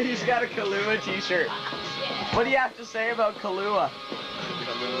 He's got a Kahlua t-shirt. What do you have to say about Kahlua?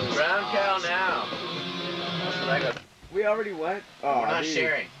 Brown cow now. That's what I got. We already went. We're not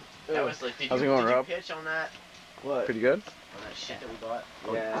sharing. That was like, How's it going, Rob? pitch on that? What? Pretty good? On that shit that we bought?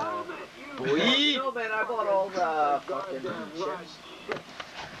 Yeah. No, man, I bought all the fucking chips.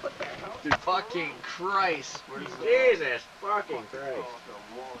 Dude, fucking Christ. Jesus fucking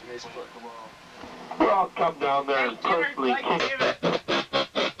Christ. I'll come down there and personally kick it.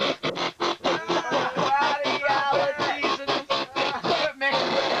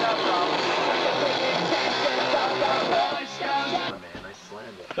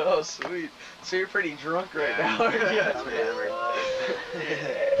 Oh, sweet. So you're pretty drunk right now, aren't you? I'm hammered.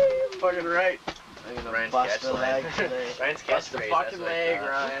 Fucking right. I'm gonna Bust the leg today. Ryan's Bust the fucking leg,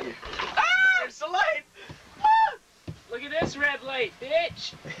 Ryan. Ah! There's the light! Ah! Look at this red light,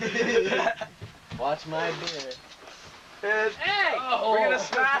 bitch! Watch my beer. Hey! We're gonna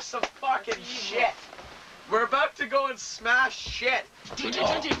smash some fucking shit. We're about to go and smash shit.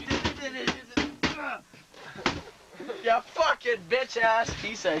 You fucking bitch ass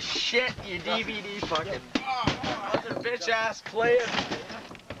piece of shit, you DVD fucking bitch ass player.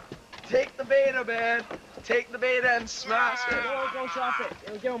 Take the beta, man. Take the beta and smash it. Don't drop it.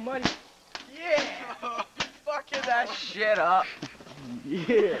 It'll get money. Yeah. Fucking that shit up.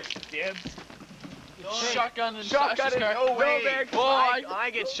 Yeah. Dibs. Shotgun and Shotgun and no way. I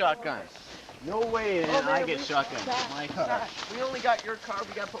get shotgun. No way, man. I get shotgun. My car. We only got your car.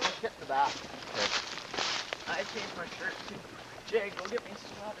 We gotta put my shit in the back. I changed my shirt too. Jay, go get me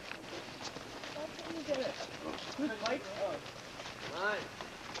some water. Good light. Right.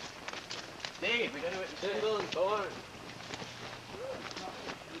 Dave, we gotta do it in single and corn.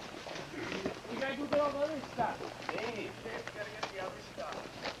 You gotta go get all the other stuff. Dave, we gotta get the other stuff.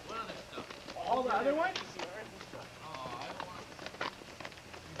 What other stuff? All the other ones?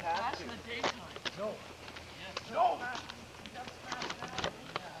 That's the daytime. No. No!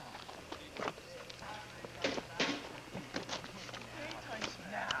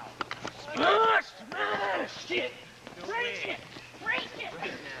 Smash it! Break it! Break it!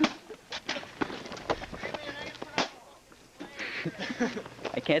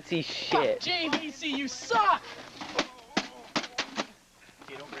 I can't see shit. JVC, you suck!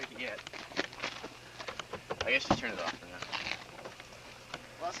 Okay, don't break it yet. I guess you turn it off for now.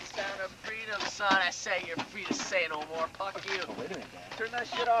 What's the sound of freedom, son? I say you're free to say no more. Fuck you. Turn that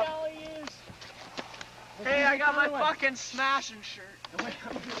shit off. Hey, I got my fucking smashing shirt. Hey,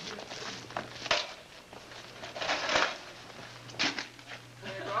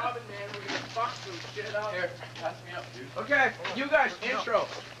 Robin, man, we're gonna fuck some shit up. Here, pass me up, dude. Okay, you guys, intro.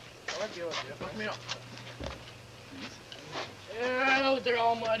 Fuck me up. Oh, they're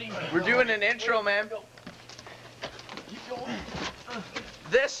all muddy. We're doing an intro, man.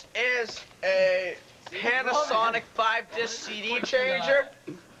 This is a Panasonic 5-disc CD changer.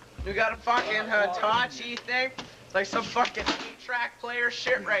 We got a fucking Hitachi thing. Like some fucking 8-track player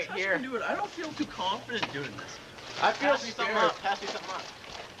shit right here. Dude, I don't feel too confident doing this. I feel Pass me something scared. up. Pass me something up.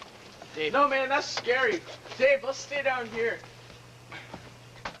 Dave. No, man, that's scary. Dave, let's stay down here.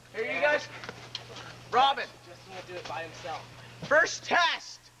 Here, you guys. Robin, Justin will do it by himself. first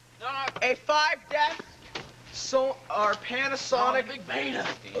test. A 5-disc. So our Panasonic. Big beta.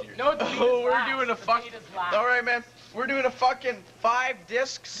 No, the Oh, we're doing a fucking. last. All right, man. We're doing a fucking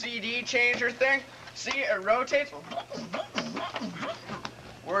 5-disc CD changer thing. See, it rotates.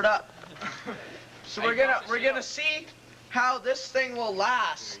 Word up. So we're gonna see how this thing will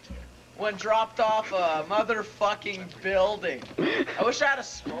last when dropped off a motherfucking building. I wish I had a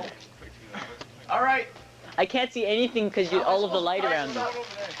smoke. All right, I can't see anything because you all of the light around me.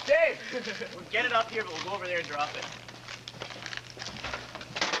 Dave. We'll get it up here, but we'll go over there and drop it.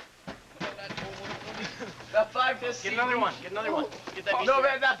 That 5-disc. Get another one. Get another one. Get that No, VCR.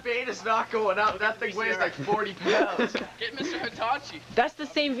 man, that beta's not going up. That thing weighs like 40 pounds. Get Mr. Hitachi. That's the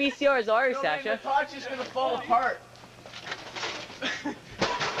same VCR as ours, No, man, Sasha. Hitachi's gonna fall apart.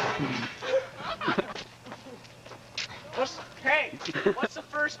 What's the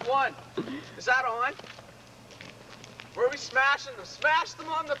first one? Is that on? Where are we smashing them? Smash them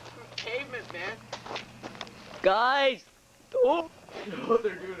on the pavement, man. Guys! Oh! Oh,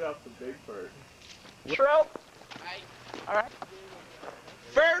 they're doing off the big part. True. Alright.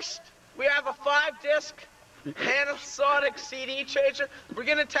 First, we have a 5-disc Panasonic CD changer. We're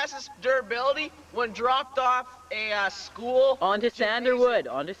gonna test its durability when dropped off a school. Onto Sanderwood.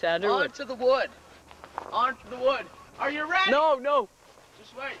 Onto Sanderwood. Onto the wood. Onto the wood. Are you ready? No, no.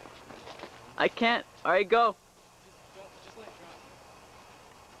 Just wait. I can't. Alright, go.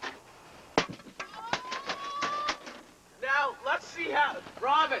 Now, let's see see how,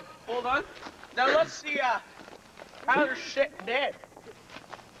 Robin, hold on. Now let's see how they're shit dead.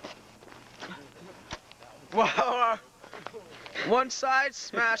 Wow, one side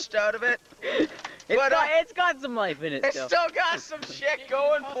smashed out of it. It's got some life in it It's still got some shit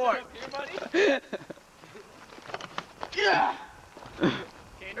going for it. Yeah.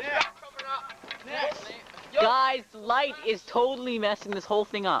 Okay, next. Guys, the light is totally messing this whole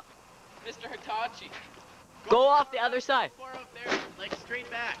thing up. Mr. Hitachi. Go off the other side. Far up there, like straight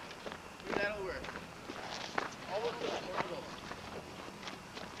back. Maybe that'll work. Almost to the portal.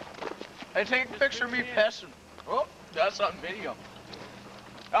 Hey, take a picture of me pissing. Oh, that's on video.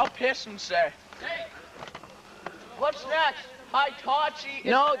 I'll piss and say. Hey! What's next? Hitachi.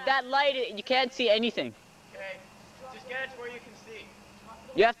 No, that light, you can't see anything. Okay. Just get it to where you can see.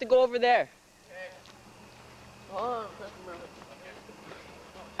 You have to go over there. Okay. Oh,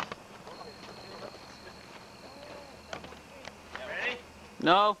 Ready?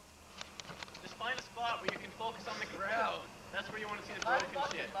 No. Just find a spot where you can focus on the ground. That's where you want to see the broken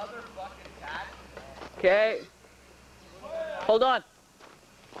shit. motherfucking cat. Okay. Hold on.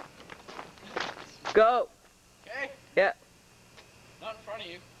 Go. Okay? Yeah. Not in front of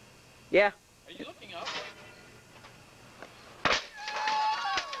you. Yeah. Are you looking up?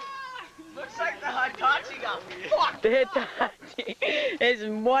 Looks like the Hitachi got fucked. The Hitachi is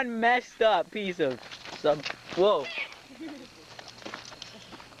one messed up piece of some. Whoa.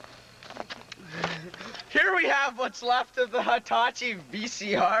 Here we have what's left of the Hitachi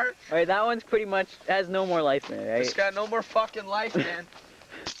VCR. Alright, that one's pretty much has no more life in it, It's right? got no more fucking life, man.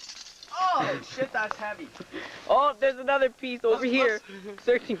 Oh shit, that's heavy. Oh, there's another piece over here,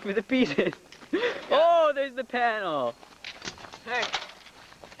 searching for the pieces. Oh, there's the panel. Hey,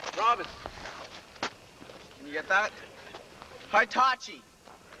 Robin. Can you get that? Hitachi.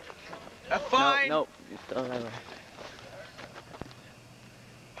 A fine. No, you still have it.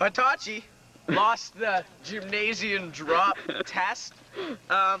 Hitachi lost the gymnasium drop test.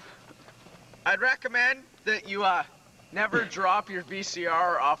 I'd recommend that you never drop your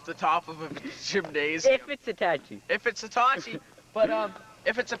VCR off the top of a gymnasium. If it's Hitachi. If it's Hitachi, but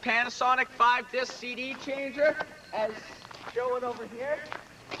if it's a Panasonic 5-disc CD changer, as shown over here,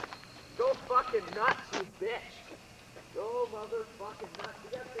 go fucking nuts, you bitch. Go motherfucking nuts. You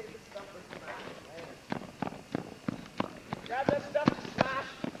gotta save this stuff for smash. Grab that stuff to smash.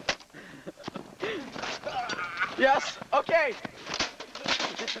 Yes, okay.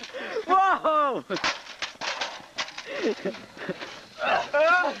 Whoa!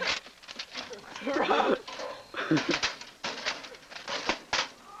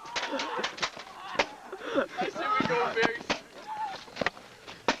 I say we go very.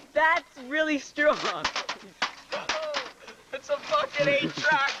 That's really strong. It's a fucking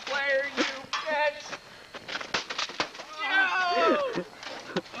 8-track player, you bitch.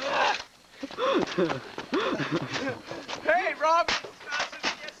 Hey, Rob, smash it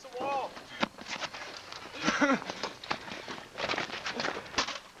against the wall.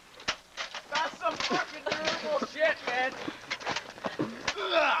 That's some fucking durable shit, man.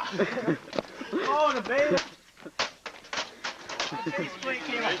 Oh, the beta. The base plate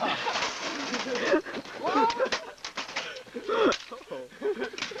came off.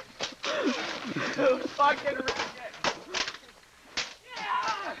 Dude, fucking rip it.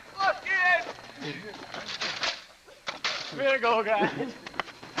 Yeah! Fucking! Way to go, guys.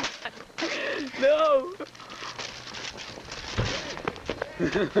 No!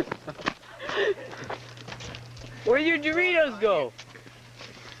 Where'd your Doritos go?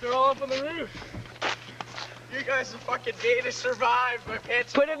 They're all up on the roof. You guys are fucking made to survive, my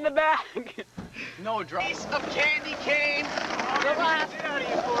pants. Put it in the bag. No drop. Piece of candy cane. Come on, sit out of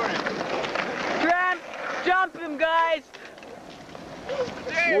you for it. Graham, jump him, guys.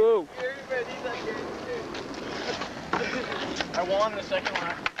 Damn. Whoa. Everybody needs that candy cane. I won the second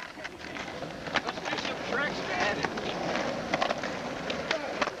one. Let's do some tricks, man.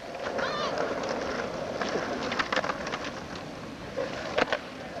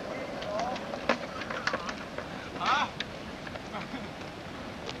 Huh?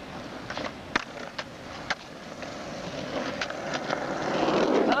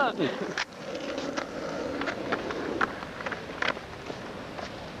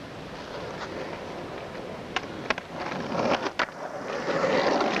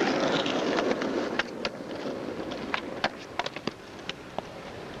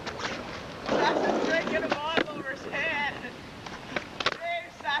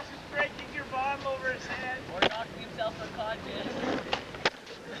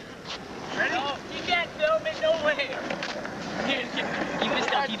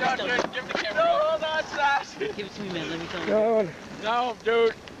 No,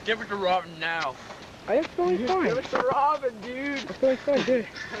 dude. Give it to Robin now. I am feeling fine. Give it to Robin, dude. I'm feeling fine, dude.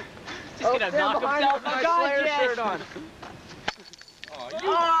 Just gonna knock himself my out. Slayer shirt on. Oh,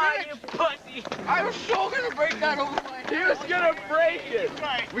 you pussy. I was so gonna break that over my head. He was gonna break it.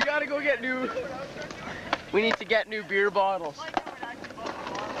 We gotta go get new. We need to get new beer bottles.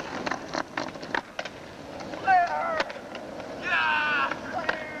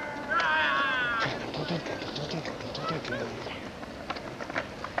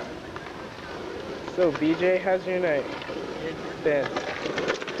 So, BJ, how's your night been?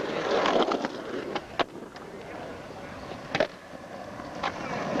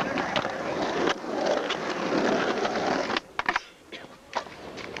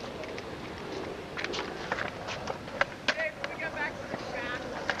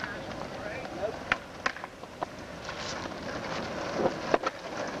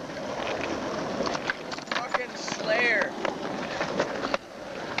 Fucking Slayer.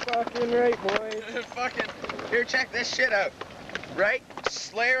 Fucking right, boys. Fucking. Here, check this shit out. Right?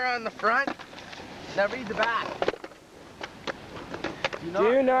 Slayer on the front. Now read the back.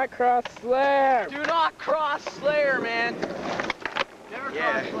 Do not cross Slayer. Do not cross Slayer, man. Never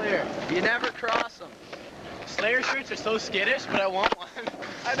Yeah. cross Slayer. You never cross them. Slayer shirts are so skittish, but I want one.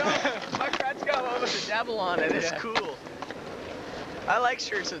 I know. My friend's got one with the devil on it. It's Yeah. cool. I like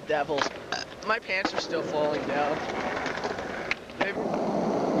shirts with devils. My pants are still falling down.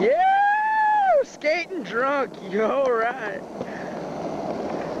 Yeah! Skating drunk. Yo, right.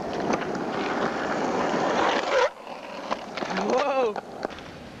 Whoa.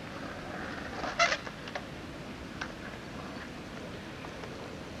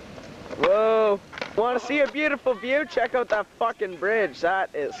 Whoa. Want to see a beautiful view? Check out that fucking bridge.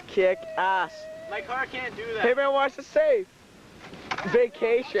 That is kick ass. My car can't do that. Hey man, watch the safe.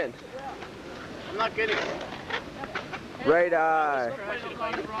 Vacation. I'm not getting it. Right eye.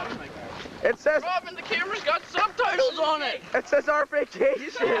 It says Robin, the camera's got subtitles on it. it says our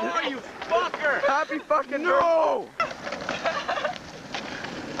vacation. Oh, you fucker. Happy fucking no.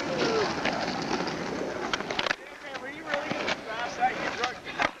 Were you really gonna smash that? You drunk.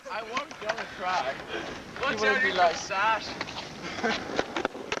 I was gonna try. Watch You wouldn't be like Sash.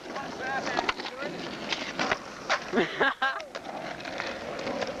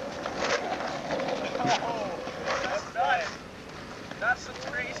 Oh, that's nice. That's some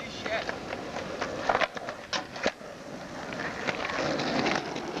crazy shit.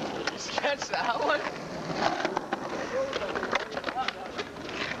 You sketched that one?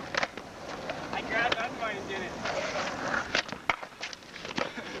 I grabbed that one and did it.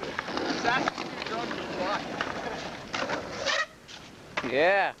 That's too drunk to fly.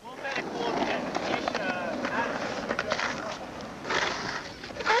 Yeah. We'll bet it cool again.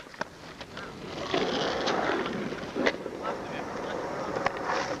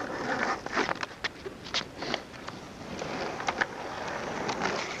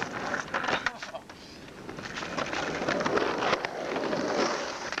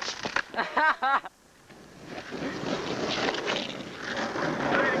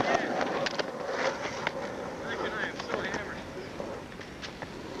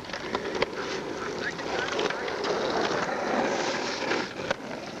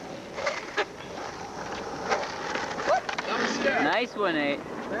 Nice one, Nate.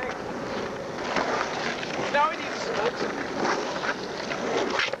 Now we need to smoke some.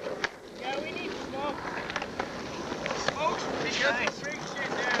 Yeah, we need smoke. Smoke some because Nice. break shit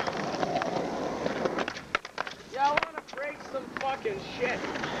down. Yeah, I want to break some fucking shit.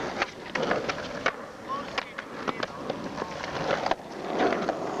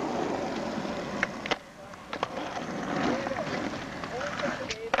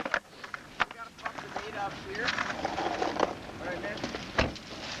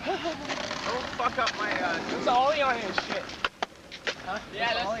 Don't fuck up my, It's ollie on his shit. huh?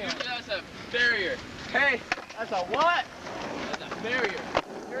 Yeah, that's a barrier. Hey, That's a what? That's a barrier.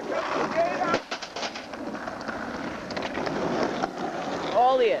 here comes the data.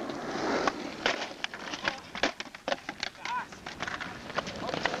 Ollie it.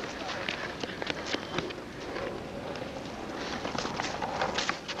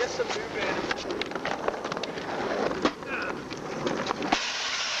 Get some movement.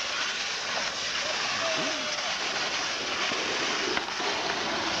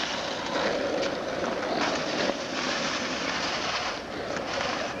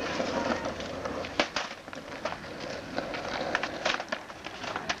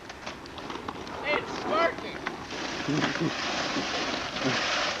 It's sparking.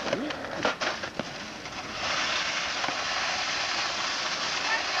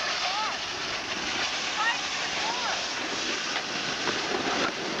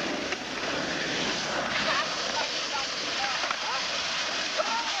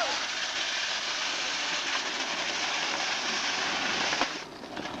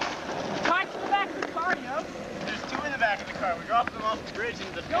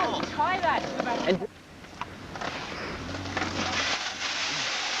 cold. Try that. And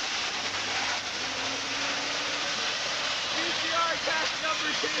PCR test number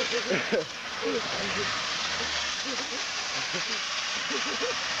 2.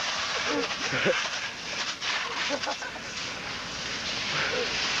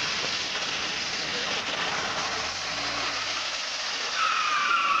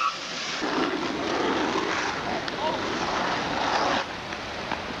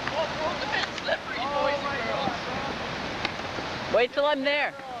 wait till I'm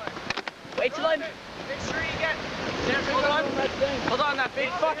there. Wait till I'm. Make sure you get. Hold on. Hold on, that big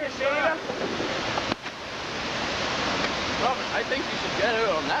fucking data. Robert, I think you should get it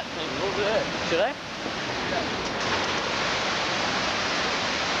on that thing over there. Should I?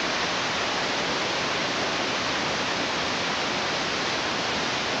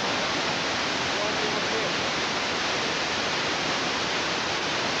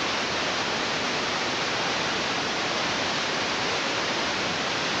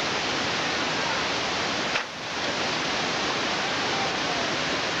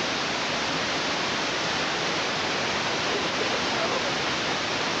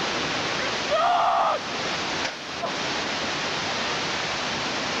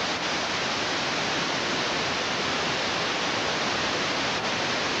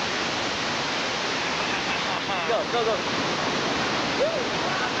 Go, go.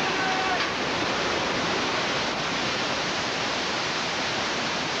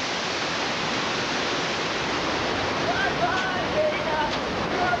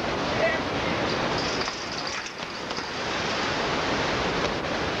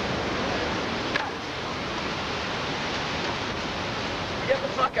 Get the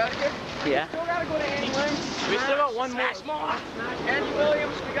fuck out of here. Yeah. Still gotta go to Andy Williams. We still got one more. Andy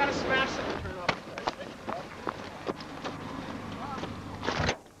Williams, we gotta smash it.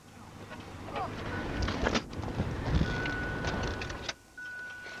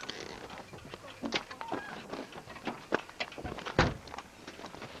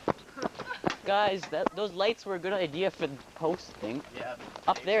 Guys, those lights were a good idea for the post thing. Yeah.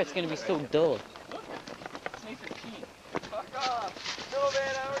 Up there, it's gonna be so dull. It's nice and clean. Fuck off. No,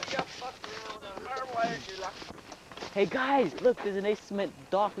 man, I already got fucked around with a barbed wire, dude. Hey guys, look, there's a nice cement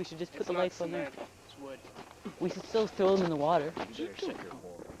dock. We should just put the lights on there. It's wood. We should still throw them in the water. You better shut your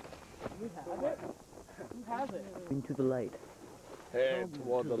hole. Who has it? Into the light. Head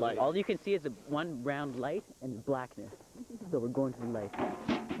toward the light. All you can see is one round light and blackness. So we're going to the light.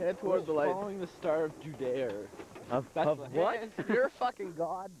 Head toward the light. Following the star of Judea. Of what? You're a fucking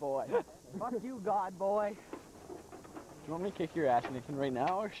god boy. Fuck you, god boy. Do you want me to kick your ass, Nathan, right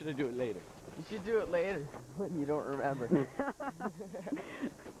now, or should I do it later? You should do it later when you don't remember.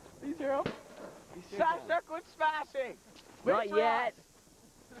 Please, Hero. Sasha, quit smashing! Not yet.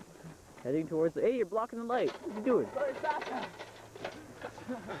 Heading towards the. Hey, you're blocking the light. What are you doing? Sorry, Sasha.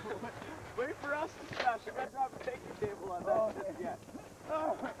 Wait for us to smash. I gotta drop a picnic table on that. Oh, yeah.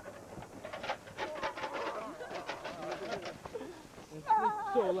 Oh. It's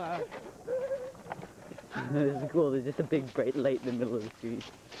so loud. This is cool. There's just a big bright light in the middle of the street.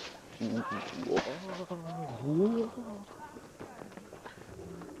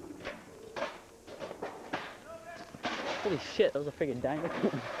 Holy shit, that was a friggin'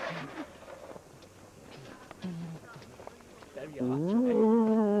 dinosaur. That'd be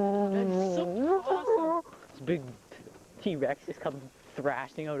awesome. That'd be so awesome. This big T-Rex just comes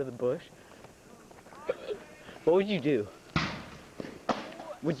thrashing out of the bush. What would you do?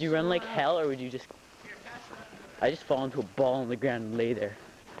 Would you run like hell, or would you just... I just fall into a ball on the ground and lay there.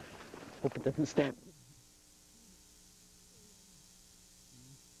 Hope it doesn't stamp.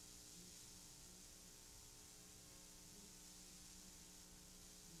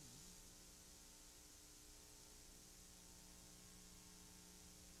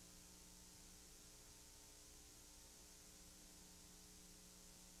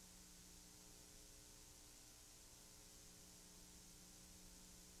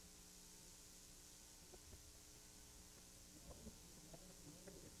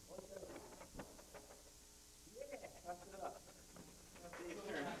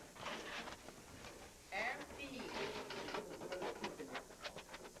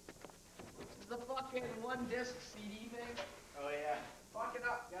 One disc CD thing. Oh yeah. Fuck it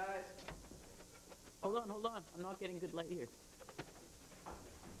up, guys. Hold on. I'm not getting good light here.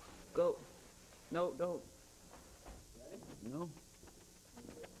 Go. No, don't. No.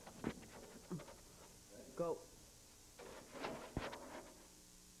 Go.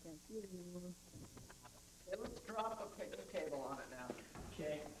 Can't see it anymore. Okay, let's drop a picnic table on it now.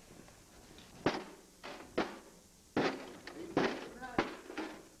 Okay.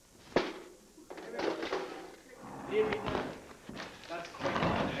 That's quite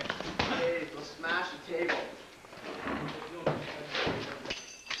logic. Hey, we'll smash the table.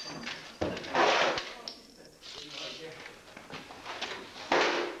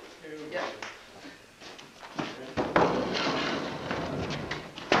 Yeah.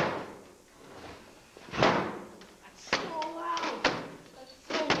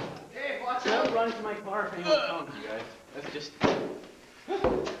 Hey, watch out! Don't run to my car if anyone comes, you guys. That's just...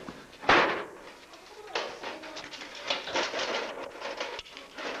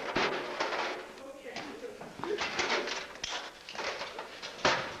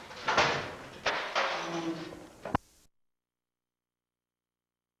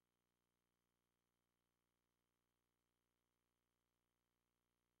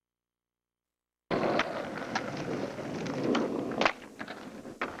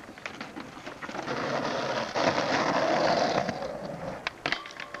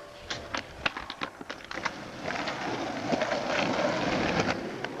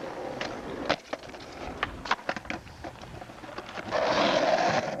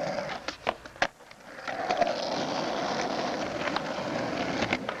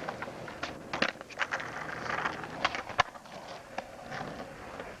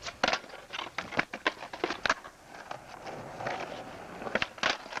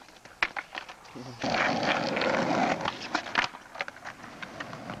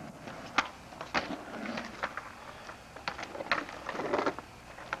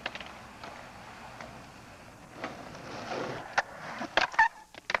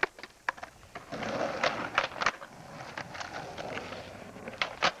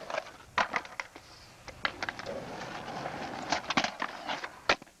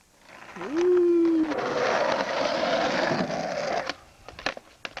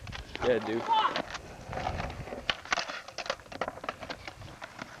 Yeah, dude.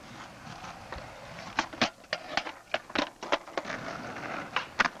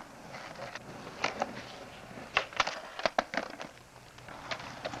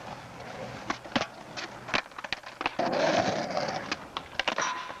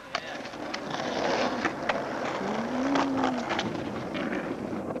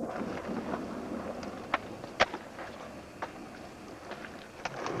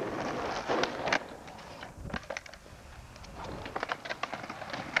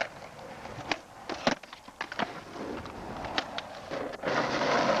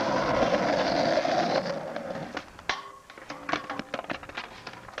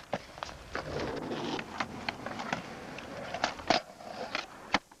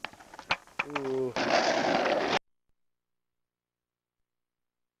 Ooh.